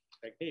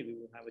 Like, hey, we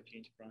will have a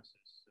change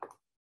process.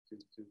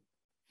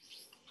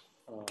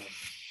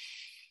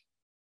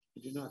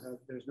 We do not have,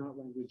 there's not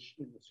language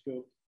in the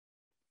scope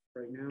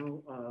right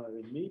now.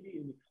 There may be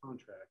in the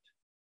contract.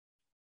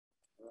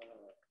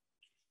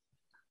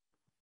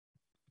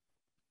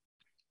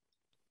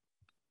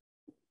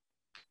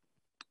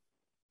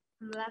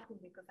 I'm laughing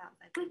because I was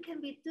like, we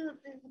can be two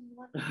things in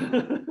one.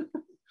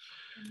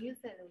 And you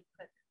said we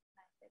could.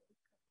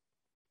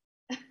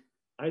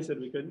 I said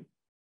we couldn't.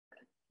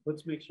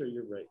 Let's make sure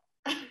you're right.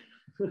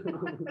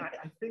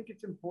 I think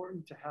it's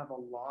important to have a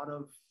lot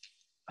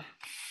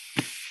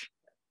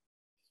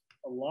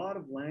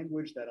of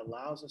language that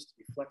allows us to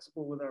be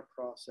flexible with our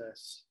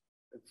process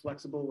and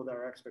flexible with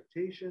our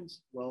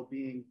expectations while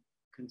being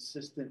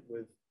consistent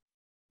with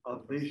a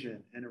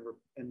vision and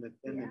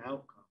an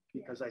outcome.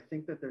 Because I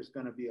think that there's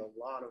going to be a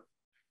lot of,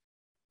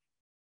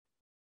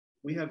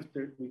 we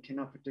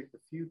cannot predict the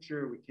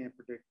future. We can't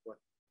predict what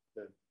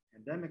the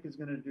pandemic is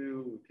going to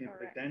do. We can't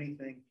predict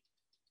anything.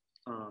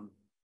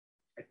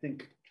 I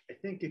think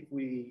if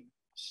we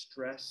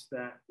stress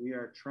that we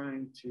are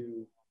trying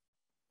to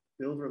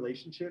build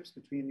relationships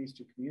between these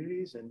two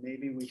communities, and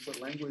maybe we put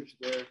language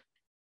where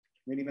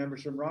many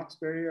members from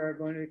Roxbury are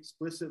going to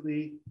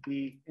explicitly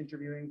be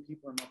interviewing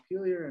people in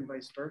Montpelier and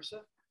vice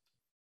versa,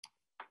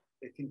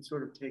 it can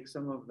sort of take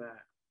some of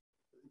that,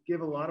 give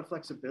a lot of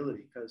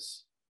flexibility,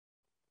 because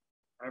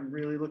I'm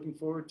really looking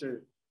forward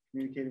to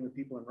communicating with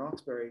people in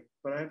Roxbury,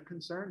 but I have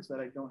concerns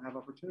that I don't have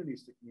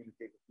opportunities to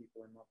communicate with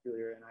people in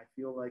Montpelier, and I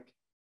feel like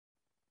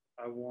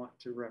I want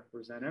to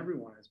represent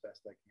everyone as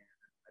best I can.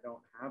 I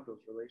don't have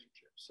those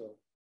relationships, so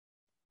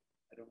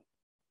I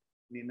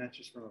mean, that's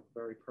just from a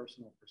very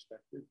personal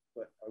perspective,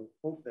 but I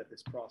hope that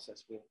this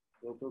process will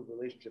build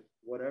relationships,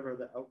 whatever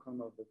the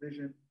outcome of the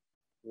vision,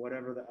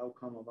 whatever the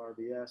outcome of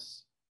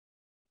RBS,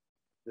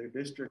 the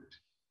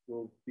district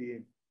will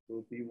be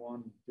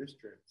one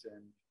district,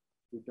 and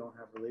if we don't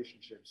have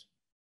relationships,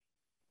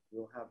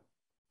 we'll have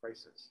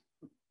crisis.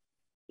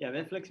 Yeah,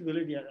 that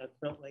flexibility, I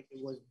felt like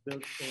it was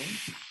built in.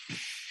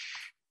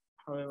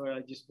 However, I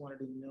just wanted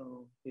to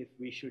know if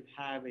we should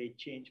have a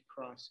change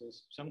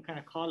process, some kind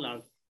of call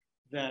out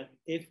that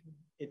if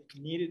it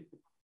needed,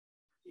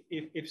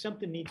 if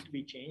something needs to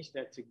be changed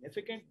that's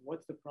significant,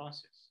 what's the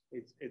process?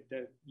 It's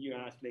that you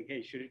ask, like,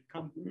 hey, should it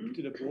come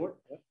to the board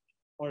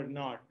or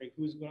not? Like,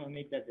 who's going to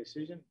make that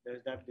decision?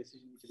 Does that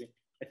decision need to be?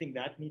 I think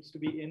that needs to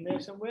be in there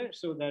somewhere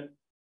so that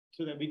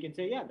we can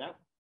say, yeah, that,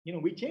 you know,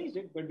 we changed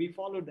it, but we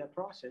followed that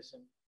process,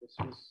 and this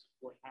was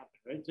what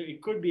happened, right? So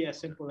it could be as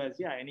simple as,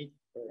 yeah,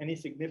 any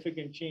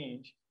significant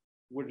change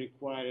would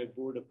require a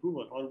board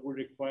approval, or would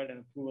require an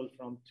approval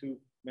from two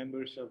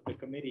members of the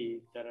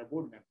committee that are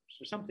board members,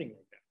 or something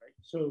like that, right?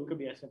 So it could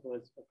be as simple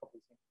as a couple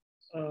of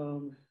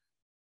things.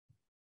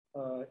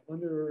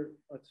 Under,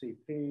 let's see,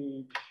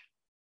 page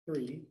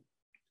 3,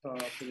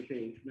 top of the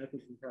page,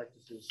 methods and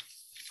practices.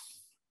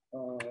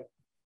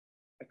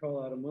 I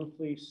call out a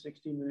monthly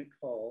 60-minute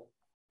call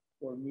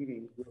or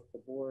meeting with the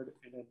board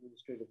and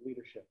administrative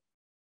leadership.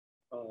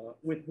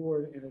 With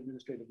board and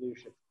administrative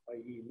leadership,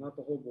 i.e. not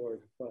the whole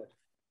board, but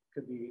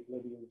could be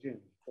Libby and Jim,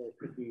 or it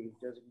could be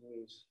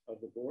designees of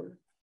the board.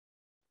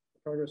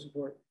 Progress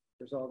report,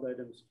 resolved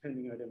items,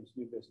 pending items,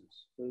 new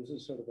business. So this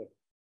is sort of a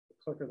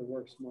clerk of the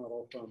works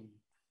model from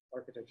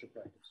architecture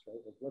practice,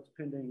 right? Like, what's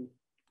pending,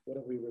 what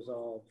have we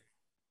resolved,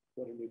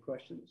 what are new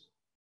questions?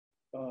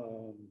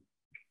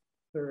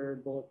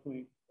 Third bullet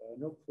point,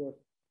 nope, fourth,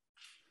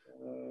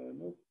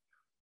 nope.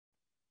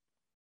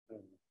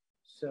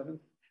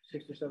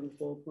 6th or 7th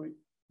bullet point,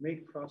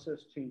 make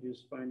process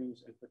changes,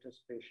 findings, and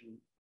participation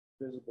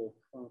visible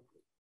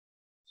promptly.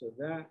 So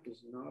that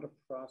is not a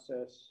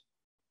process,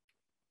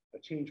 a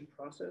change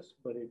process,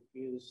 but it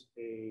is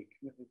a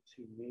commitment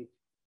to make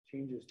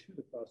changes to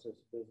the process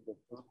visible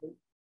promptly.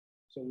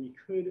 So we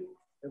could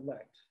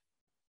elect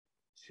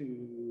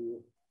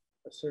to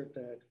assert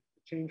that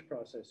the change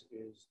process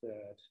is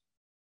that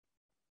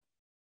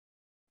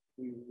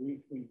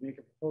we make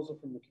a proposal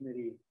from the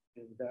committee,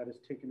 and that is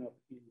taken up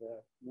in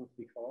the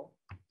monthly call.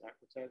 That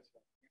would satisfy.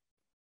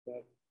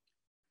 That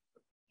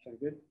sound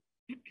good?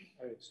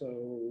 All right,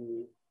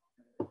 so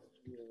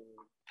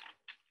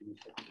Give me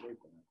a second to wait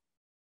for that.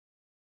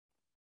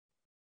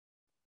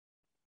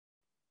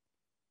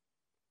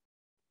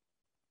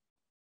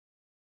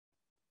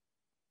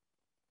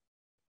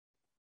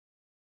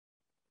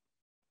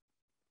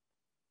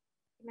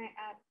 Can I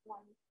add one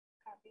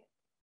caveat?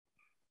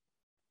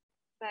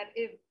 That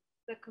if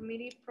the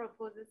committee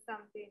proposes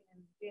something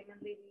and Jim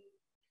and Libby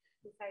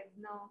decides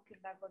no, can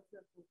that go to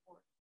the full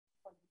board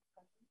for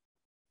discussion?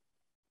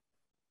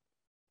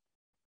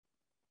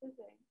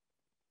 Okay.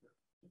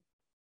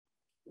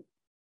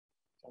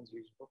 Sounds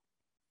reasonable.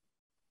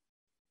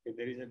 If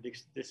there is a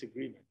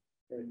disagreement,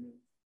 right?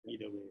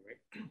 Either way,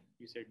 right?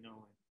 You said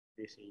no and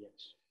they say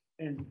yes.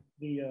 And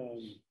the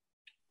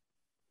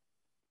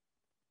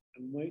I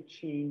might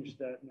change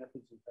that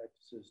methods and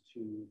practices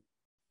to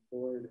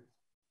board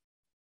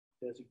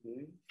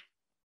designate,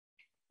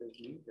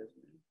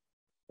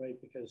 right?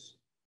 Because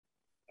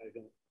I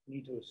don't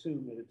need to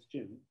assume that it's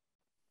Jim.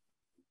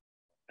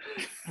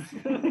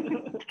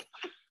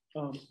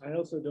 I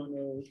also don't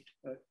know,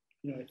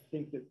 you know, I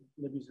think that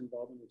Libby's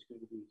involvement is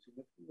going to be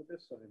significant with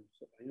this, so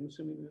I am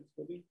assuming that it's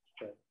Libby,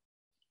 but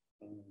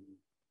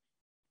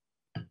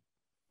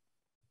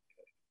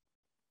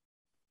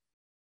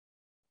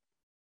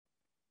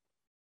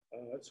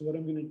so what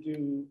I'm going to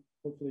do,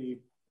 hopefully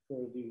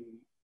before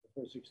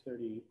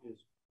 6:30,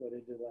 is what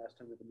I did last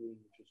time at the meeting,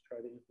 which is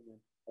try to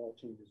implement all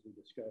changes we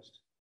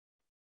discussed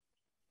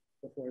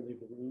before I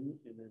leave the room,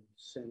 and then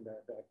send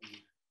that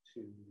document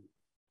to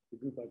the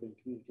group I've been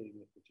communicating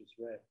with, which is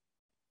Rhett,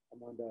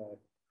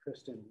 Amanda,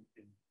 Kristen,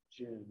 and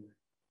Jim,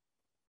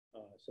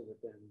 so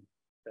that then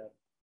that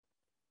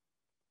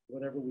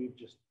whatever we've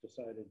just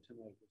decided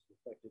tonight is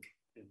reflected,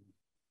 and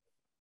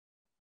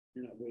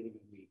you're not waiting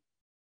on me.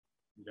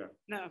 Yeah.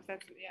 No, if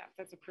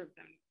that's approved,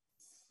 then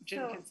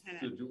Jim can sign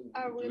it.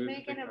 Are we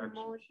making a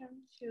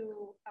motion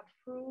to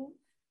approve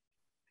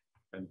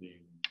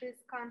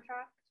this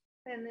contract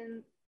and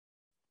then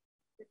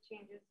the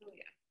changes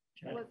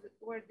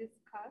were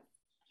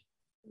discussed?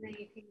 And then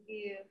you can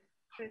give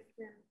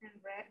Kristen and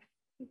Rhett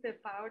the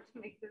power to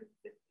make this.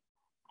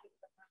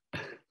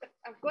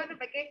 I'm going to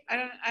vacation.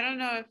 I don't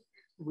know if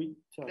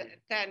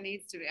Sorry. that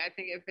needs to be. I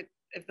think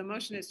if the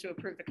motion is to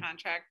approve the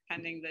contract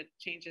pending the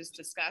changes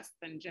discussed,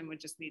 then Jim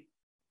would just need,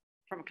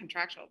 from a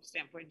contractual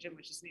standpoint, Jim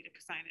would just need to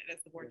sign it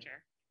as the board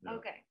chair. Yeah.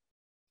 Okay.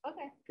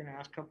 Okay. Can I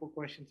ask a couple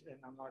questions? And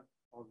I'm not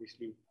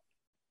obviously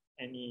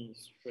any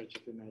stretch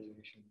of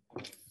imagination.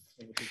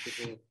 Anything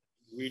to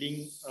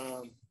reading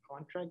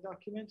contract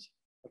documents,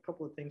 a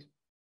couple of things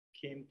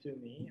came to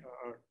me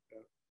or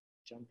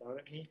jumped out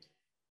at me.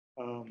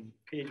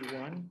 Page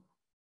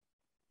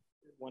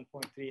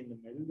 1.3 in the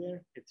middle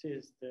there, it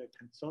says the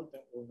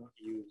consultant will not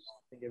use. I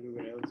think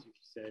everywhere else you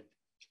said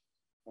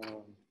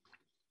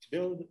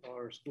build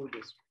or school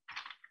district.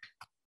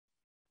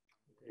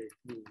 Okay,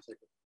 give me a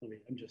second.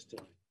 I'm just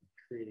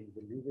creating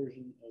the new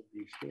version of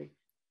the script.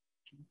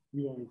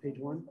 You are on page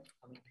 1?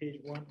 I'm on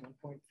page 1.3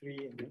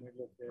 in the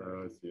middle of the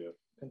I see it.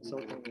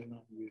 consultant will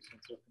not use.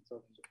 And so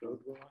consultant build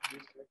will not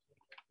use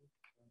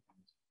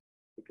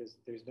because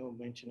there's no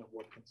mention of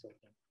what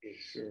consultant is.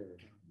 Sure.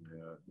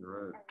 Yeah,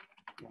 you're right.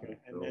 Okay.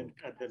 And then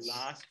at the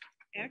last,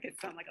 I could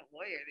sound like a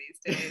lawyer these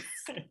days.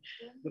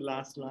 the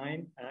last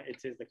line, it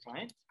says the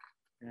client.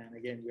 And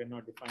again, we're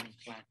not defining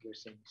client, we're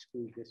saying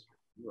school district.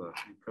 Look,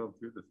 you come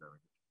through this now.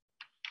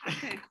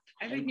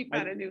 I think you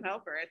found a new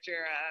helper at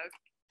your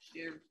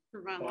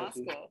Vermont Law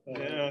School.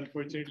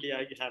 Unfortunately,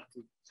 I have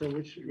to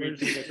read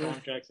through the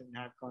contracts and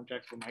have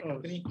contracts for my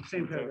company.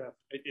 Same paragraph.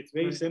 It's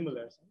very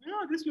similar. So,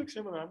 no, this looks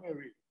similar. I'm going to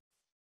read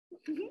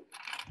it.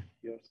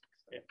 Yes.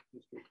 Yeah.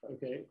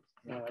 Okay.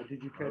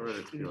 Did you catch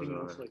anything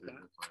else like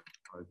that?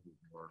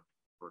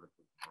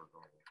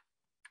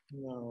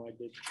 No, I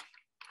did.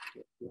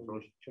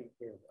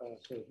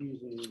 So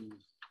he's in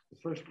the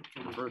first one.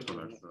 The first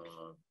one,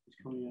 he's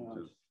coming out.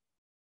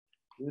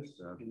 This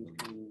and he's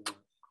coming out.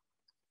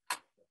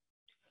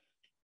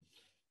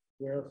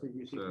 Where else did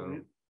you see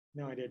client?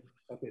 No, I did.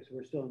 Okay, so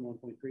we're still in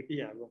 1.3.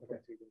 Yeah, 1.3.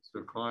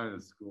 So client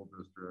is school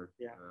district.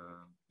 Yeah.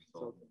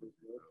 Consultant is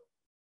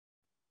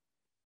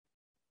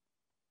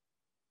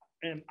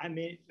and I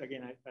may,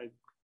 again, I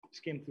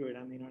skimmed through it.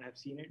 I may not have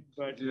seen it,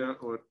 but yeah.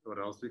 What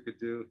else we could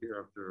do here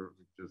after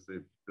we just say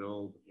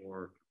build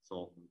or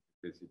consultant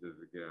in case you did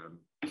it again,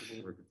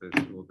 or we could say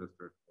school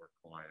district or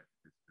client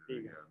in case you did it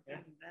again. Yeah.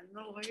 And then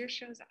the lawyer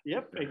shows up.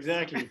 Yep,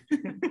 exactly.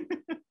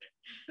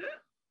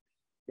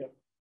 Yep.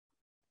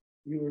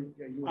 You were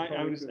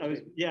I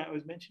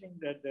was mentioning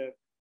that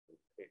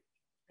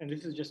and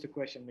this is just a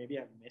question, maybe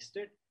I've missed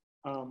it.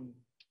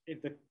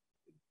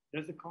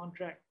 Does the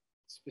contract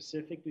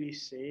specifically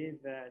say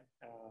that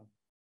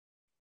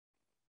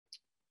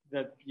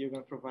that you're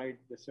going to provide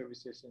the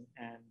services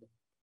and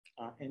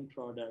end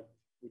product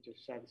which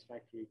is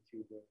satisfactory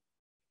to the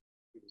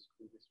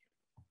school district?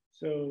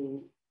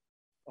 So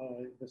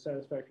the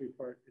satisfactory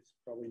part is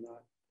probably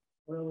not.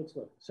 Well, let's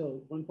look.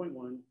 So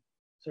 1.1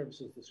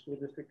 services, the school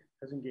district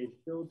has engaged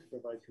Build to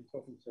provide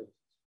consulting services.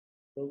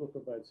 Build will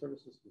provide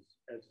services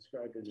as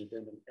described in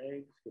addendum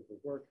A, scope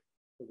of work,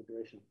 for the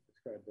duration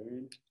described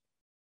therein.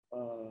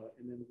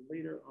 And then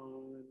later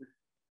on,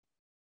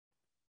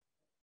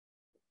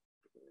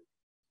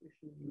 This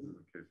is in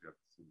case you have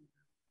to see.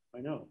 I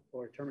know,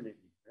 or terminate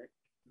me, right?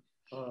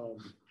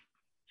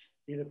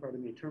 Either party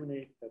may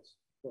terminate, that's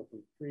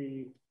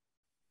 4.3.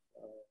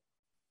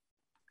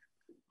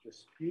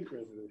 Dispute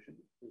resolution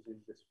is a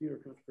dispute or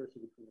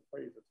controversy between the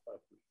parties, that's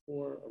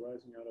 5.4,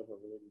 arising out of or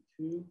relating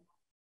to.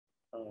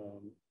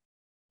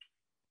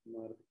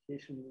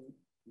 Modification,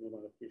 no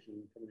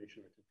modification,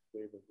 termination, or attempted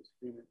waiver of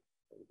disagreement,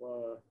 blah, blah,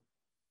 blah.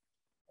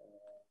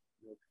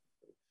 No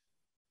conflict.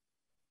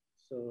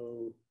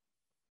 So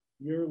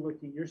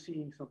you're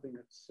seeing something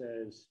that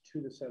says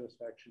to the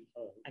satisfaction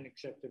of And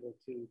acceptable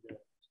to the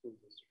school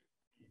district.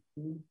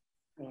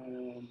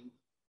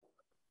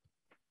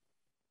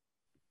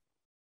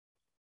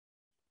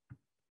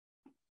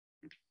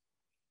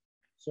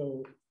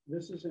 So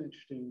this is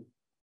interesting.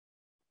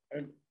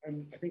 I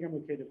think I'm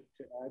okay to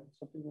add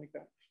something like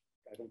that.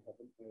 I don't have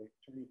an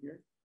attorney here.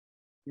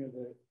 You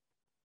know,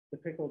 the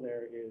pickle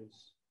there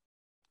is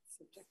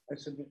I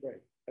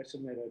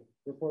submit a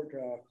report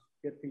draft,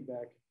 get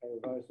feedback, I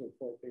revise the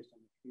report based on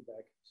the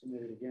feedback,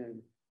 submit it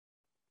again,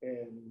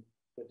 and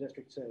the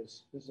district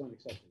says this is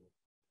unacceptable.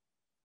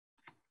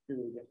 Here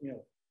we go. You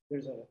know,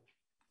 there's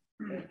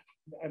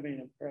I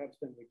mean, perhaps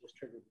then we just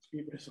trigger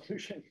dispute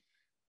resolution.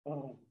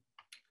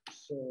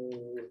 So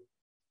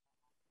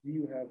do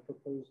you have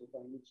proposed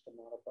amendments to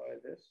modify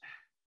this?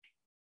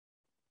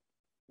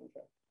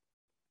 Okay.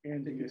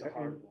 And I think it's a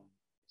hard one.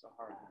 It's a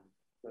hard one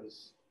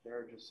because there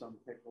are just some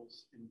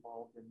pickles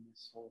involved in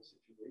this whole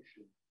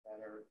situation that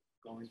are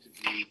going to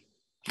be,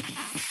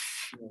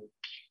 you know,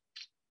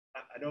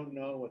 I don't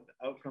know what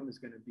the outcome is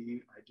going to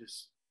be. I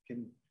just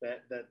can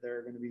bet that there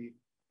are going to be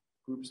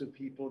groups of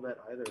people that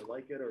either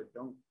like it or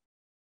don't.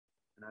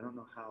 And I don't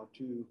know how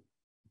to,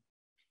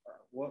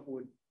 what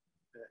would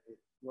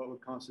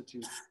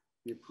constitute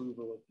the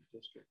approval of the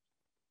district?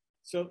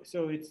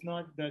 So it's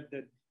not that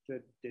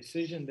the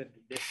decision that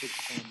the district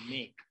can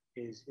make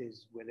is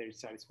whether it's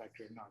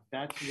satisfactory or not.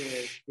 That's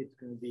where it's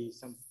going to be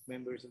some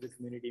members of the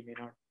community may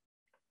not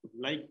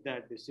like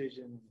that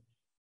decision.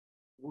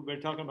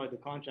 We're talking about the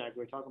contract,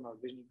 we're talking about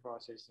visioning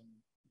process and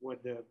what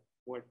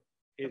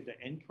is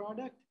the end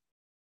product.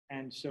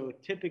 And so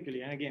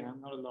typically, and again, I'm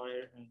not a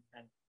lawyer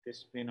and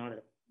this may not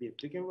be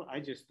applicable. I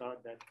just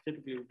thought that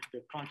typically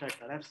the contract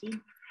that I've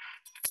seen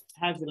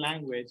has the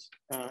language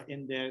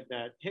in there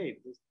that, hey,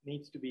 this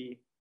needs to be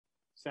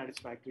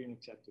satisfactory and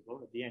acceptable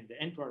at the end. The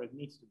end product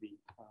needs to be,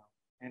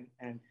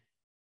 and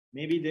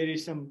maybe there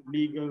is some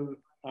legal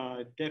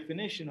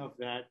definition of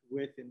that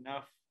with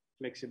enough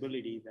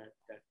flexibility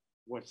that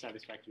what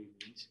satisfactory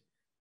means.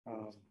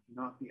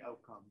 Not the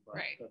outcome, but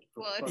right.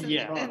 well, it's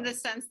in the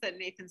sense that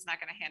Nathan's not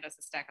going to hand us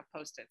a stack of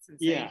Post-its and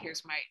say,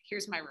 here's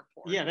my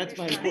report. Yeah, that's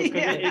my report.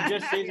 It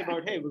just says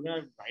about, hey, we're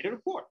going to write a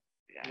report.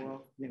 Yeah.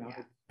 Well, you know,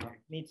 it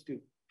needs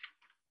to.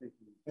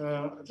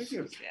 I think you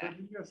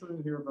have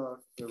something here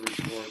about the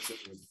report that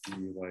would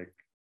be like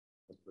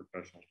a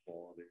professional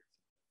quality.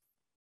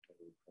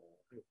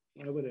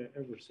 Why would I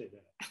ever say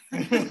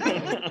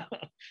that?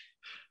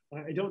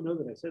 I don't know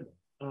that I said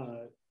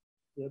that.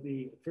 Let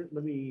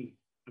me.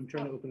 I'm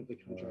trying to open up the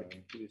contract.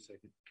 Give me a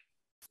second.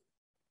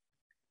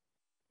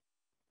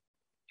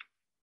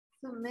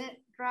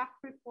 Submit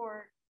draft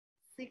report,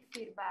 seek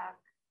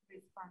feedback,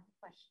 respond to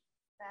questions.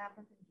 That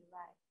happens in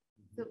July.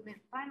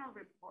 Submit final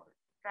report,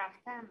 draft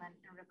timeline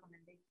and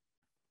recommendations.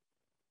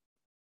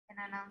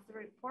 And announce the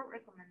report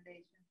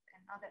recommendations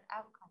and other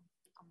outcomes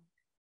to come.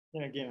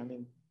 And again, I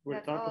mean,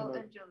 That's all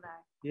in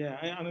July. Yeah,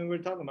 I mean, we're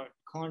talking about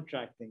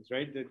contract things,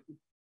 right? That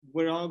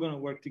we're all going to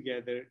work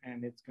together,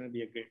 and it's going to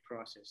be a great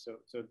process.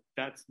 So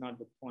that's not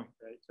the point,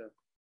 right? So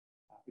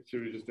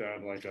should we just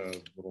add like a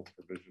little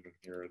provision in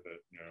here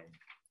that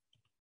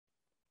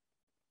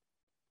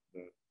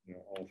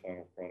all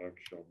final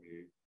products shall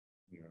meet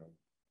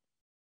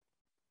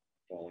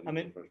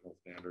quality professional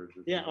standards?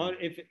 Yeah, or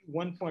if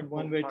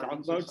 1.1 we talk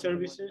about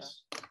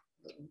services.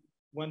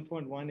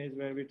 1.1 is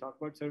where we talk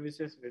about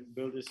services.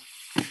 Build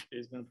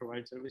is going to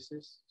provide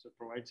services. So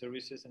provide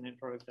services and then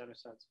products that are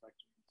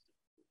satisfactory.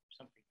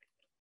 Something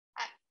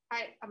like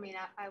that. I mean,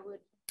 I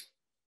would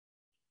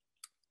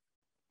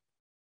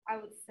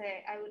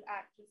say I would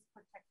add just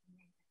protecting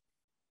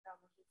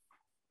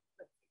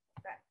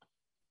that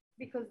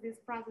because this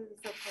process is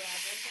so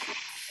collaborative.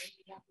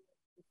 You have to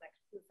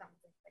do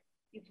something. Like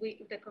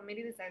if the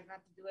committee decides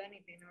not to do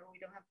anything or we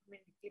don't have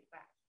community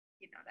feedback,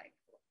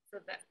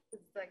 so that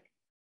it's like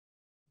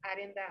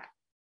adding that.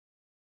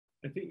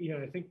 I think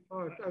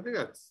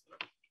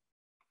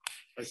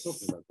I still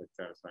think that's like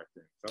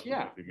satisfactory.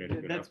 Yeah,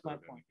 that's my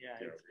point. Yeah,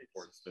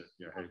 reports that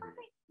hey,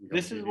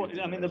 this is what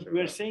I mean.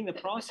 We're saying the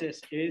process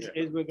is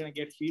we're going to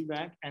get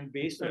feedback, and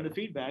based on the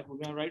feedback, we're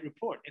going to write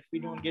report. If we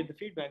don't get the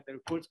feedback, the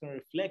report's going to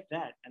reflect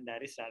that, and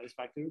that is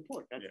satisfactory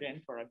report. That's the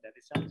end product that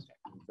is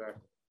satisfactory.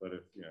 Exactly, but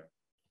if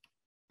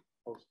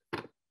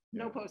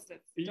no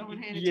Post-its. Don't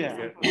hand it to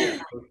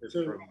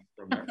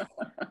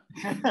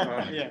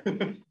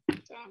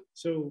us.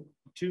 So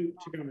two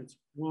comments.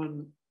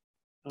 One,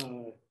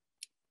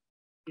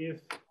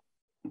 if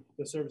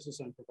the services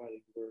I'm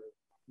providing were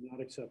not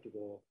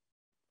acceptable,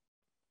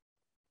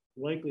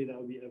 likely that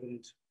would be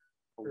evident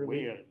Way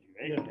early,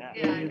 right?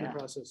 early in the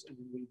process, and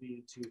then we'd be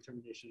into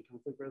termination and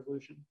conflict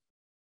resolution.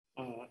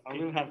 I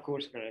will have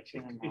course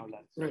correction and all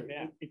that.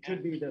 Right. It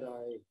could be that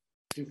I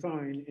do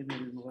fine, and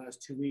then in the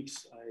last 2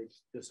 weeks, I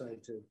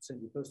decide to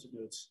send you post-it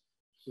notes,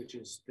 which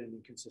is then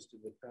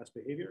inconsistent with past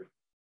behavior.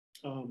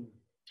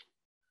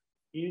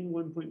 In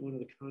 1.1 of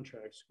the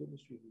contract, school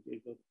district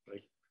engagement,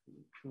 like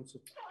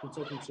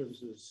consulting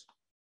services,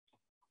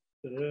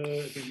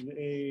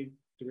 A,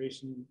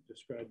 duration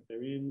described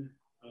therein,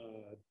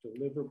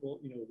 deliverable,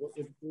 what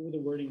would the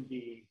wording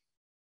be?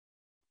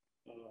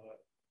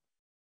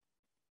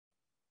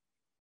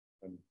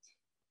 And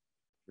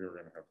we're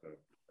going to have to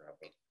wrap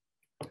up.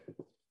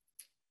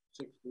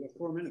 We got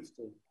 4 minutes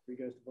for you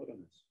guys to vote on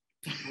this.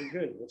 We're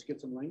good. Let's get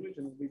some language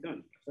and we'll be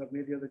done. So I've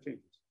made the other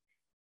changes.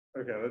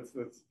 Okay, let's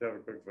have a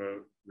quick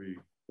vote.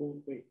 Well,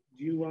 wait,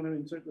 do you want to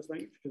insert this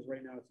language? Because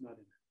right now it's not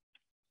in there.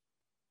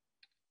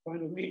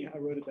 Fine with me. I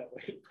wrote it that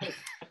way.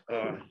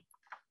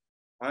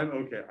 I'm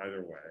okay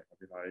either way. I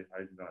mean,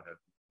 I do not have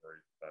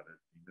worries about it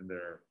being in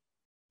there.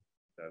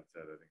 That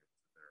said, I think it's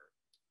in there.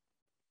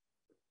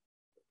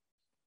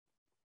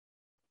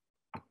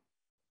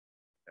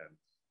 And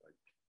like,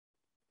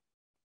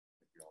 I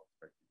think we all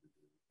expect you to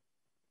do.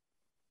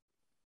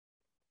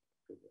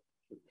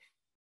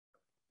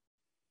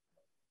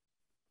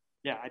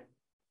 Yeah,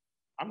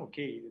 I'm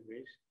okay either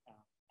ways.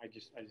 I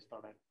just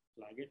thought I'd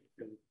flag it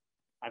because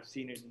I've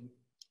seen it in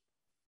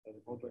a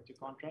whole bunch of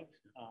contracts.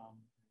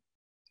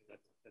 So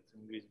that's the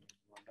reason I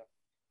brought up.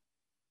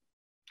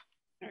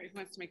 All right, who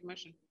wants to make a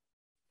motion?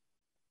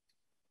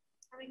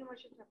 I make a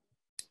motion to.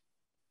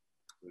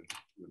 With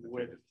the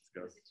changes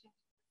discussed.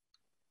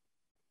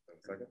 A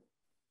second?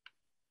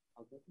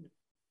 I'll go for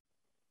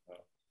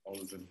it. All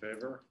those in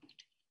favor?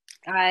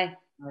 Aye.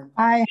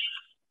 Aye.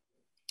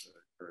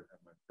 Kurt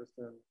and my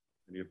Kristen.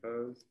 Any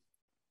opposed?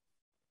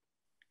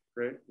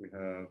 Great. We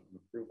have an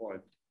approval.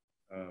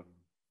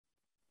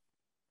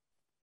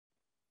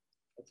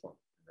 Excellent.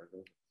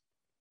 Congratulations.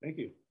 Thank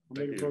you. I'm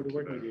looking forward to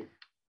working with you.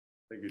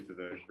 Thank you to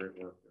the great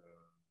work.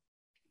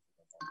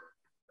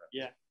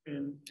 Yeah,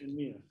 And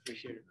Mia.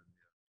 appreciate it.